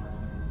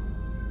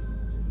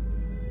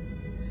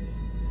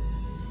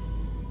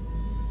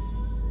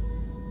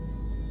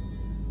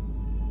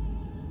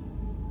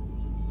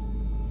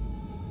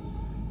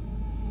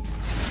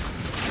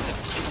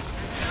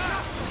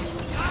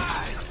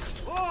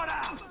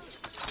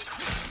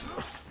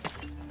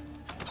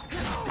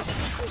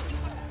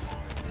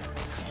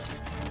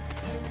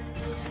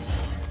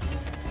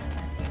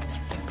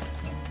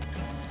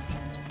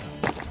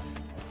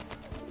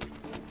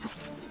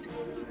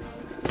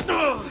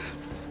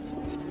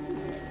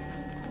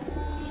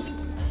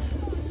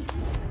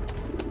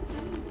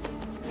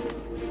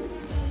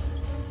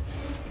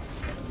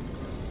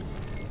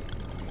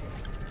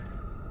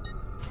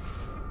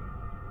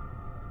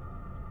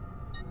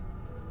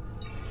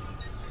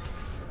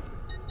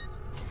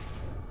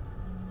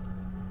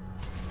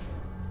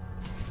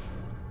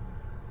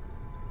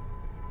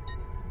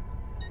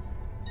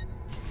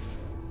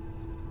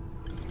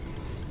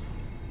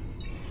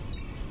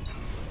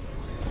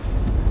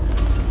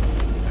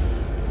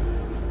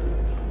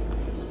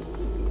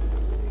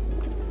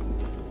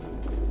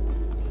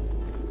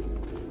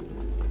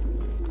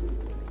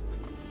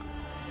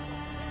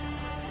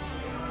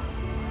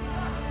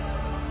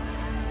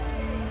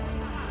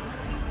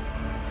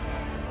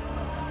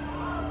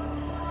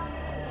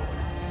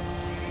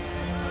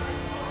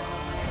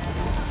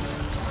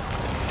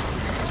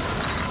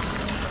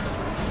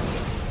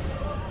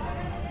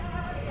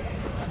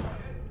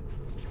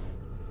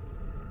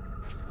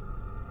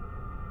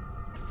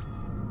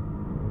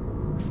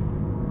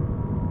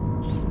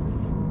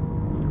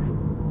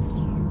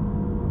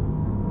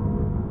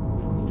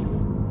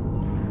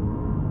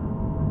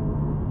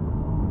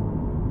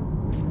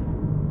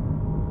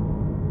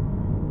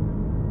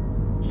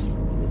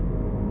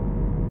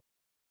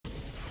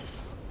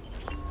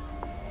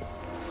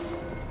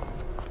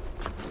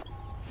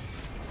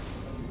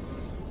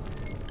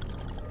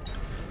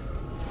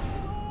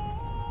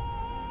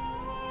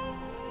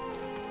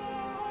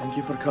 Thank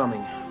you for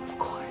coming. Of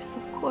course,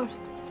 of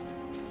course.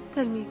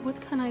 Tell me,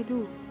 what can I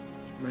do?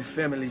 My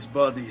family's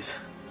bodies.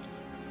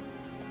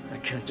 I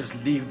can't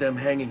just leave them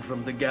hanging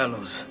from the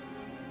gallows.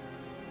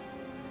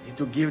 Need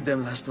to give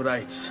them last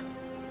rites.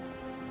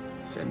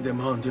 Send them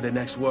on to the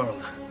next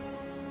world.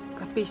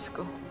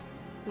 Capisco.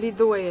 Lead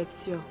the way,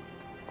 Ezio.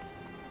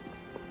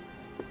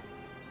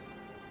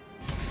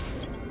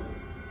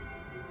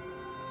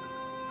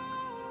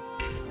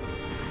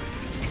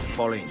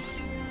 Fall in.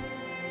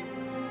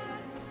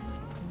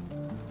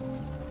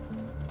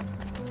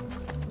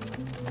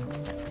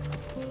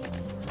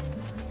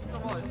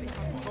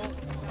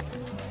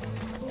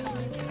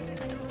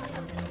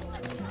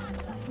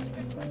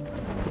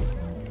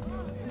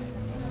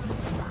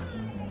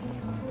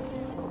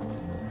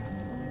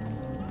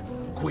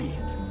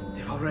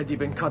 They've already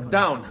been cut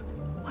down.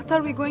 What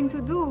are we going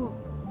to do?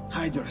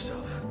 Hide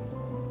yourself.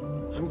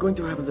 I'm going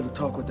to have a little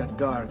talk with that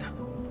guard.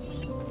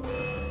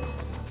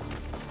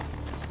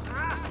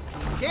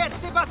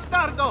 Quiete,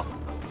 bastardo!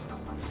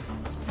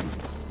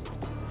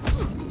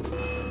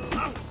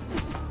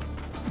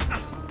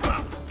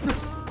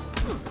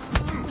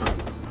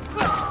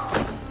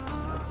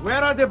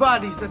 Where are the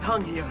bodies that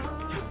hung here?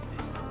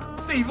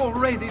 They've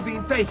already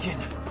been taken.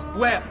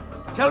 Where?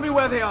 Tell me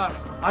where they are.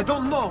 I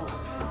don't know.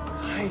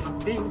 I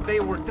think they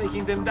were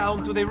taking them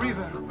down to the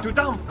river to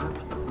dump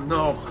them.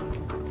 No.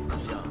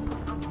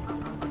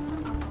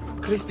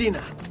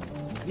 Cristina,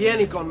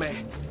 vieni con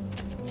me.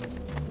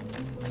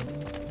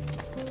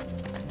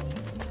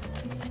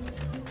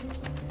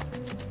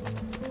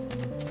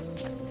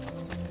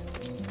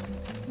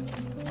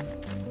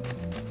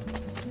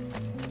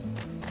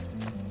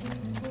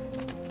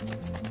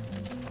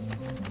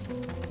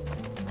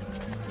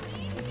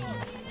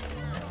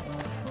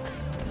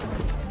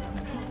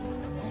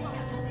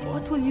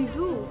 What will you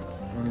do?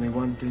 Only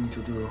one thing to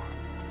do.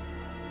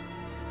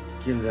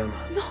 Kill them.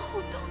 No,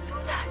 don't do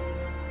that.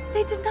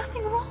 They did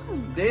nothing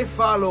wrong. They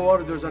follow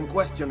orders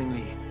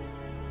unquestioningly.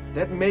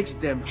 That makes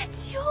them...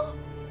 Ezio?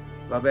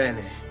 Va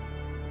bene.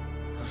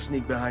 I'll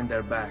sneak behind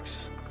their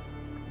backs.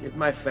 Get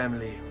my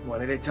family,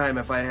 one at a time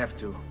if I have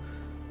to.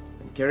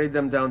 And carry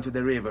them down to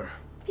the river.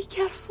 Be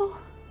careful.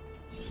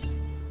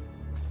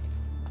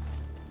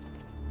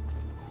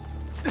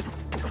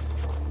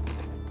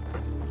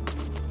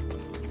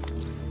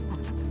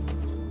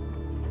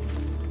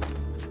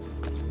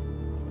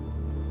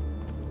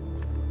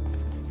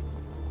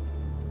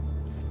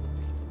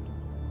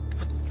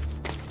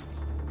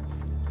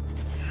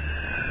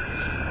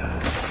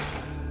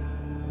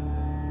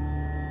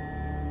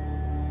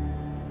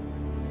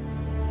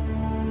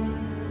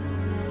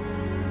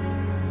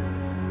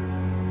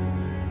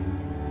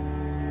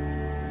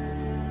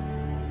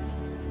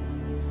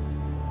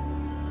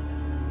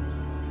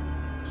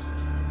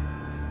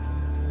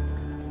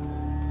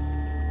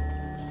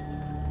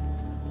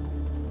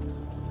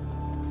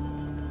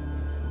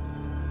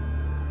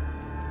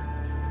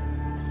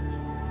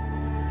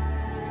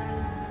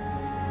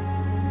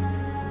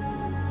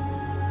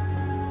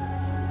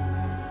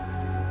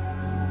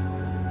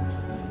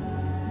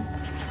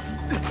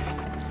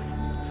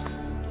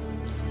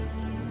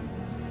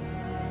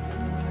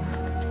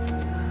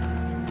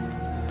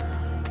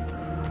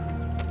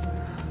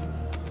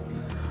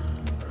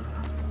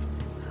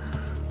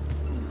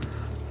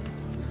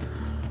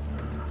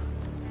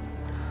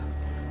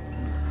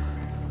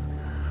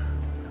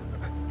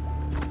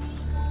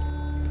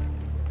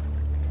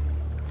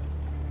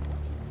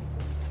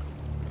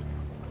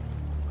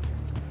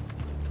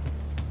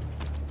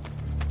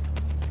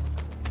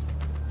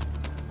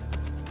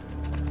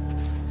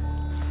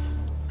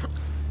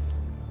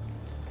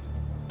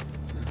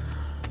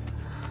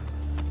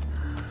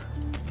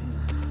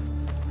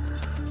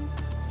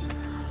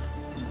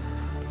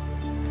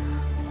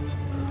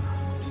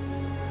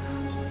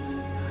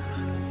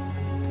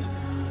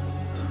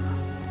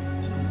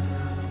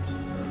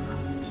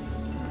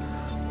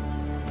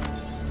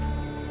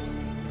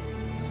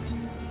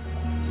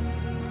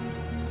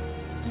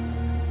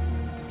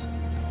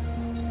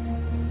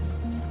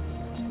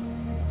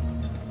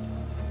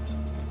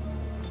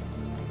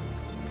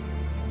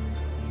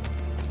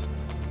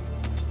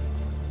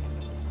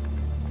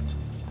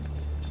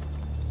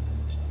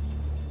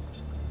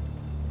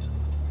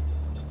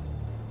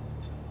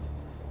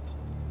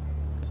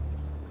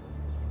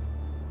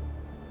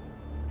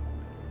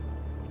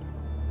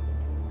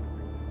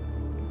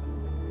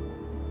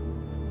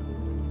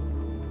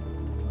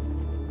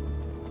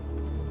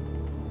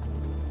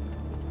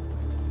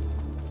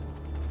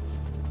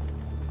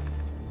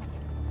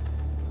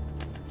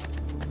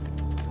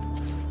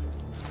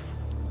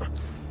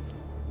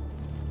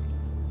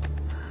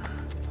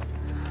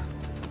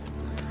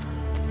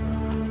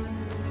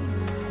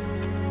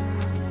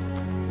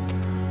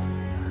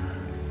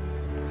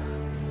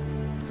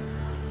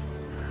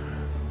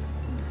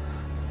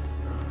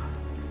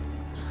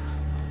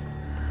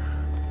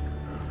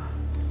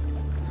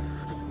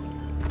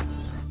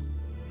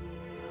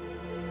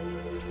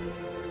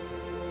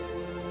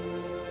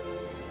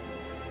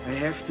 I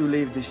have to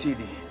leave the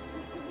city.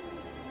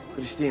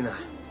 Christina,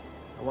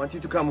 I want you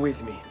to come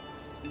with me.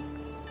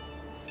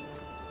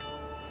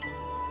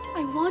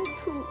 I want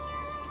to.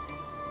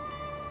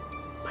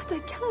 But I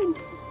can't.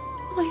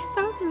 My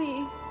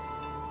family.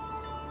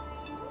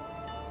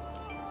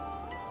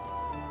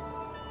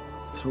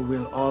 So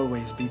we'll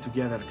always be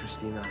together,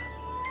 Christina.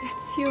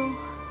 Ezio.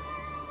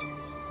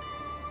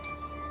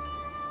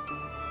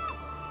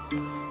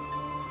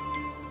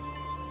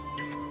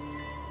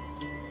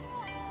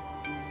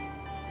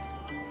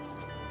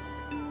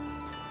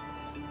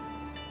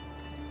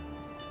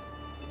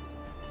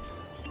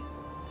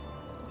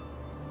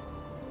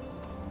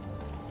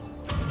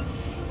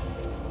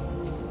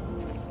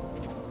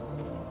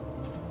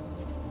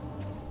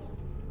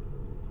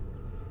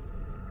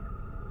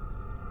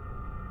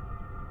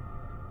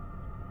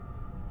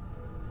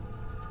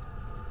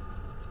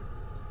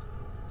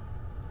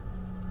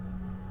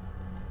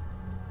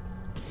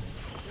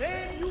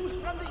 Rain news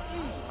from the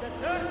east. The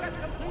Turk has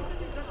completed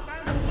his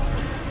expansion.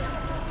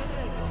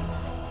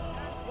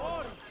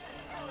 War.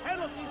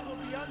 Penalties will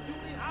be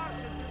unduly harsh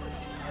if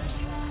you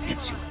receive.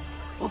 Ezio,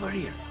 over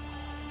here.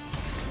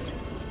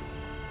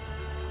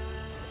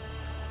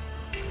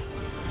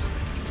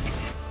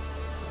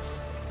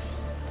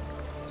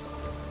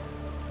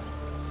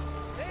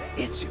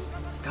 Ezio,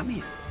 come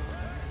here.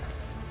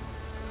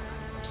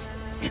 Psst,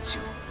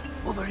 Ezio,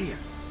 over here.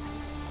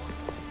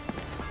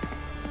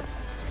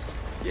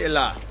 Chi è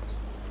là?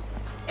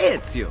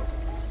 Ezio!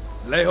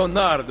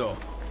 Leonardo!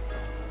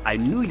 I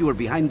knew you were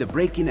behind the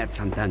break-in at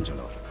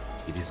Sant'Angelo.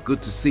 It is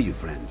good to see you,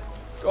 friend.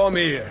 Come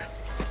here.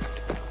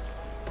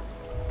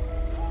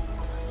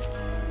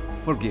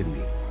 Forgive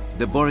me.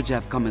 The Borgia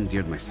have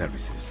commandeered my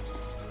services.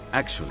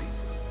 Actually,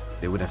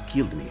 they would have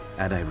killed me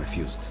had I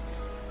refused.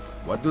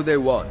 What do they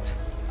want?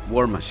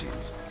 War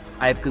machines.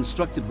 I have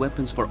constructed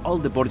weapons for all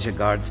the Borgia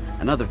guards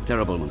and other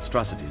terrible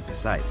monstrosities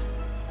besides.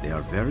 They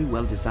are very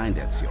well designed,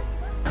 Ezio.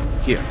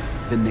 Here,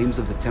 the names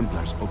of the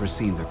Templars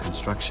overseeing their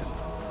construction.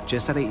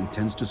 Cesare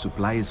intends to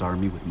supply his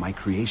army with my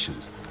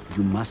creations.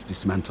 You must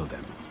dismantle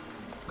them.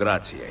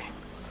 Grazie.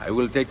 I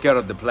will take care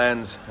of the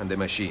plans and the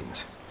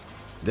machines.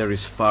 There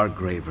is far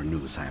graver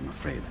news, I am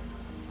afraid.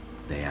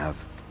 They have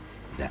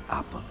the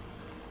apple.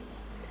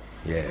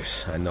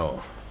 Yes, I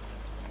know.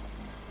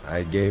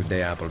 I gave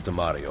the apple to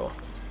Mario.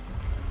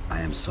 I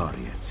am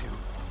sorry, Ezio.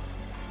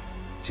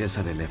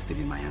 Cesare left it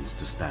in my hands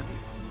to study,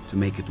 to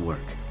make it work.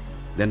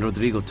 Then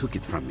Rodrigo took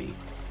it from me.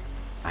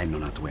 I know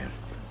not where.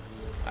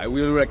 I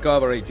will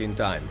recover it in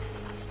time.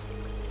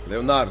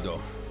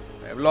 Leonardo,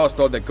 I have lost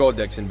all the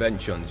codex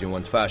inventions you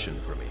once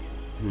fashioned for me.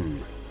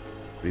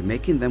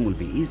 Remaking them will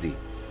be easy.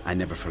 I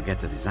never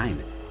forget the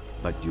design.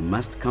 But you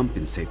must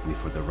compensate me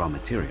for the raw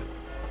material.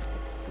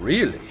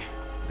 Really?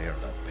 They're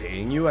not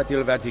paying you at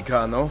Il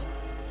Vaticano?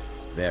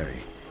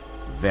 Very,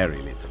 very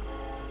little.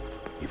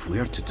 If we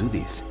are to do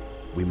this,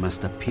 we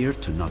must appear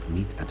to not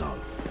meet at all.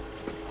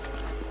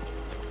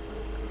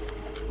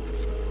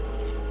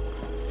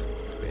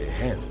 A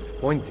hand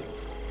pointing.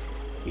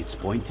 It's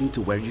pointing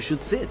to where you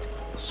should sit.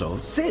 So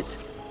sit.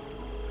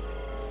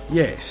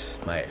 Yes,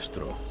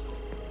 maestro.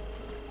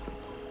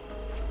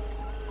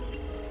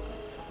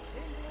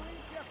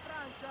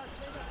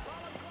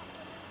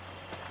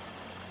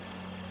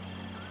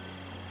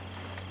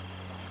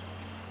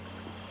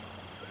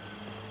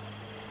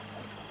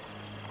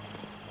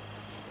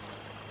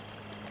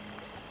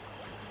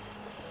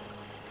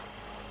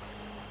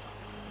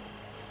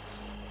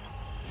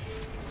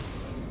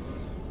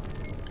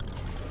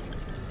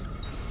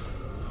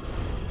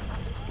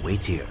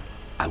 Wait here.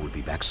 I will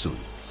be back soon.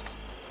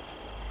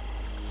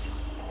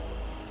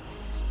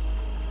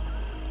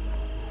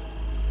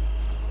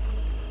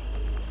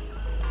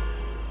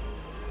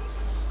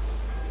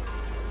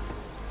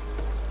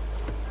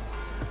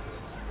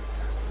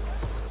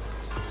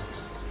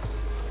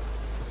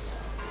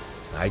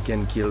 I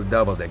can kill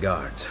double the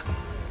guards.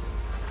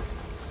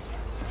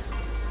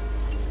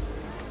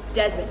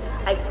 Desmond,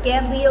 I've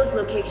scanned Leo's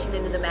location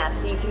into the map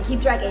so you can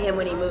keep track of him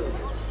when he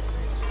moves.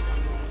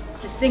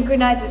 To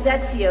synchronize with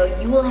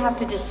Ezio, you will have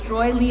to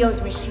destroy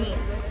Leo's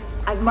machines.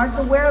 I've marked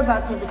the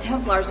whereabouts of the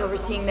Templars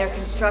overseeing their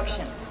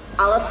construction.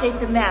 I'll update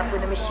the map when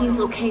the machine's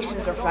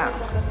locations are found.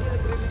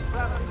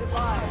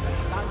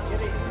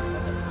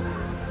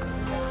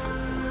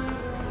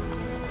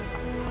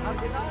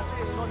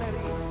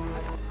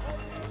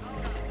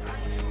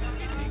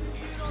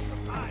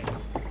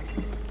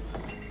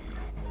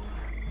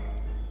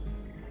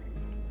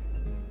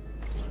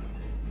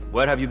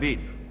 Where have you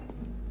been?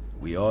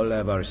 We all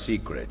have our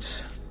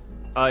secrets.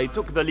 I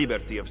took the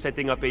liberty of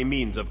setting up a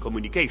means of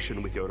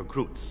communication with your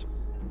recruits.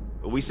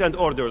 We send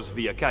orders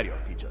via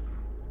carrier pigeon.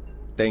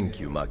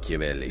 Thank you,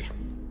 Machiavelli.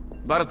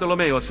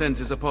 Bartolomeo sends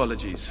his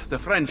apologies. The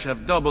French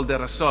have doubled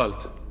their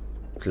assault.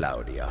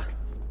 Claudia.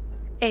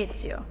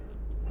 Ezio.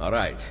 All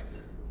right.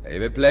 I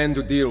have a plan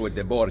to deal with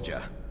the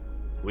Borgia.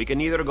 We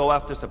can either go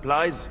after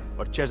supplies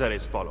or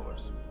Cesare's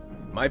followers.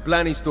 My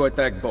plan is to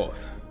attack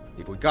both.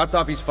 If we cut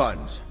off his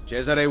funds,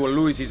 Cesare will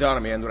lose his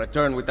army and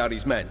return without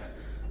his men.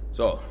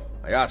 So,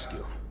 I ask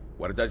you,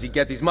 where does he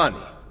get his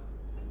money?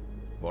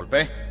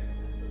 Volpe?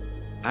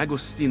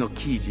 Agostino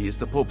Chigi is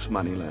the Pope's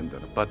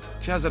moneylender, but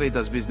Cesare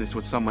does business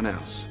with someone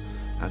else.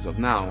 As of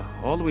now,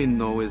 all we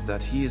know is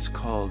that he is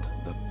called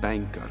the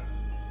Banker.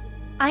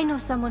 I know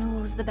someone who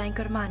owes the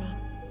banker money.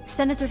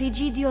 Senator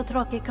Egidio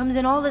Troche comes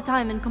in all the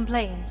time and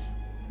complains.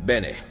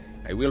 Bene.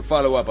 I will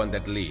follow up on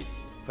that lead.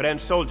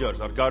 French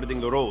soldiers are guarding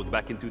the road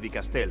back into the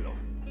Castello.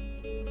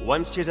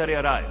 Once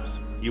Cesare arrives,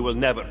 you will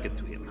never get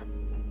to him.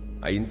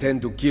 I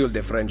intend to kill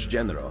the French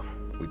general.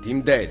 With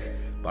him dead,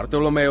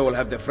 Bartolomeo will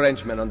have the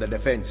Frenchmen on the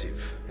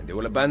defensive, and they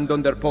will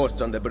abandon their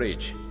posts on the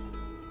bridge.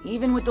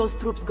 Even with those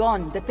troops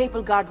gone, the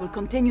Papal Guard will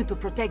continue to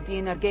protect the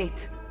inner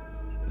gate.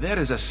 There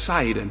is a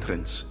side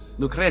entrance.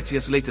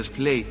 Lucrezia's latest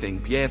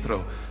plaything,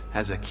 Pietro,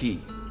 has a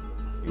key.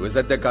 He was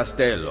at the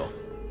Castello.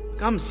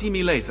 Come see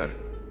me later.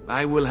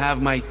 I will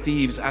have my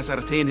thieves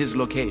ascertain his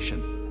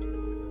location.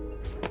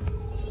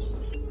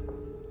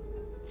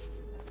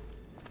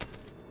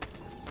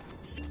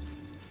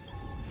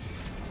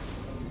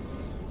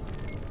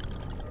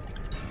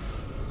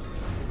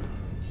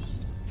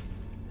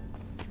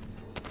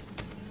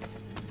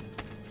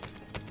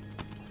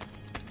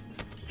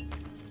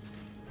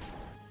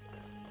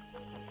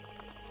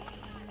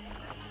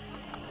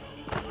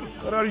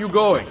 Where are you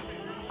going?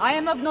 I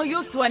am of no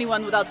use to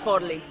anyone without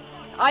Forli.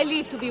 I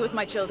leave to be with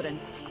my children,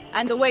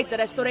 and await the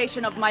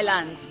restoration of my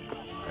lands.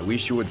 I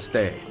wish you would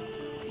stay.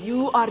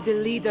 You are the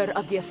leader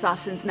of the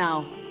assassins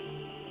now.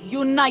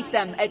 Unite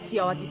them,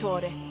 Ezio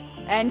Auditore,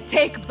 and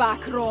take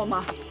back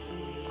Roma.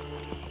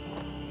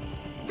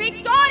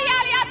 Vittoria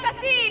agli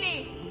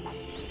assassini!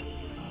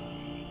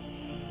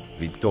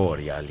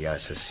 Vittoria agli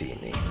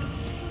assassini.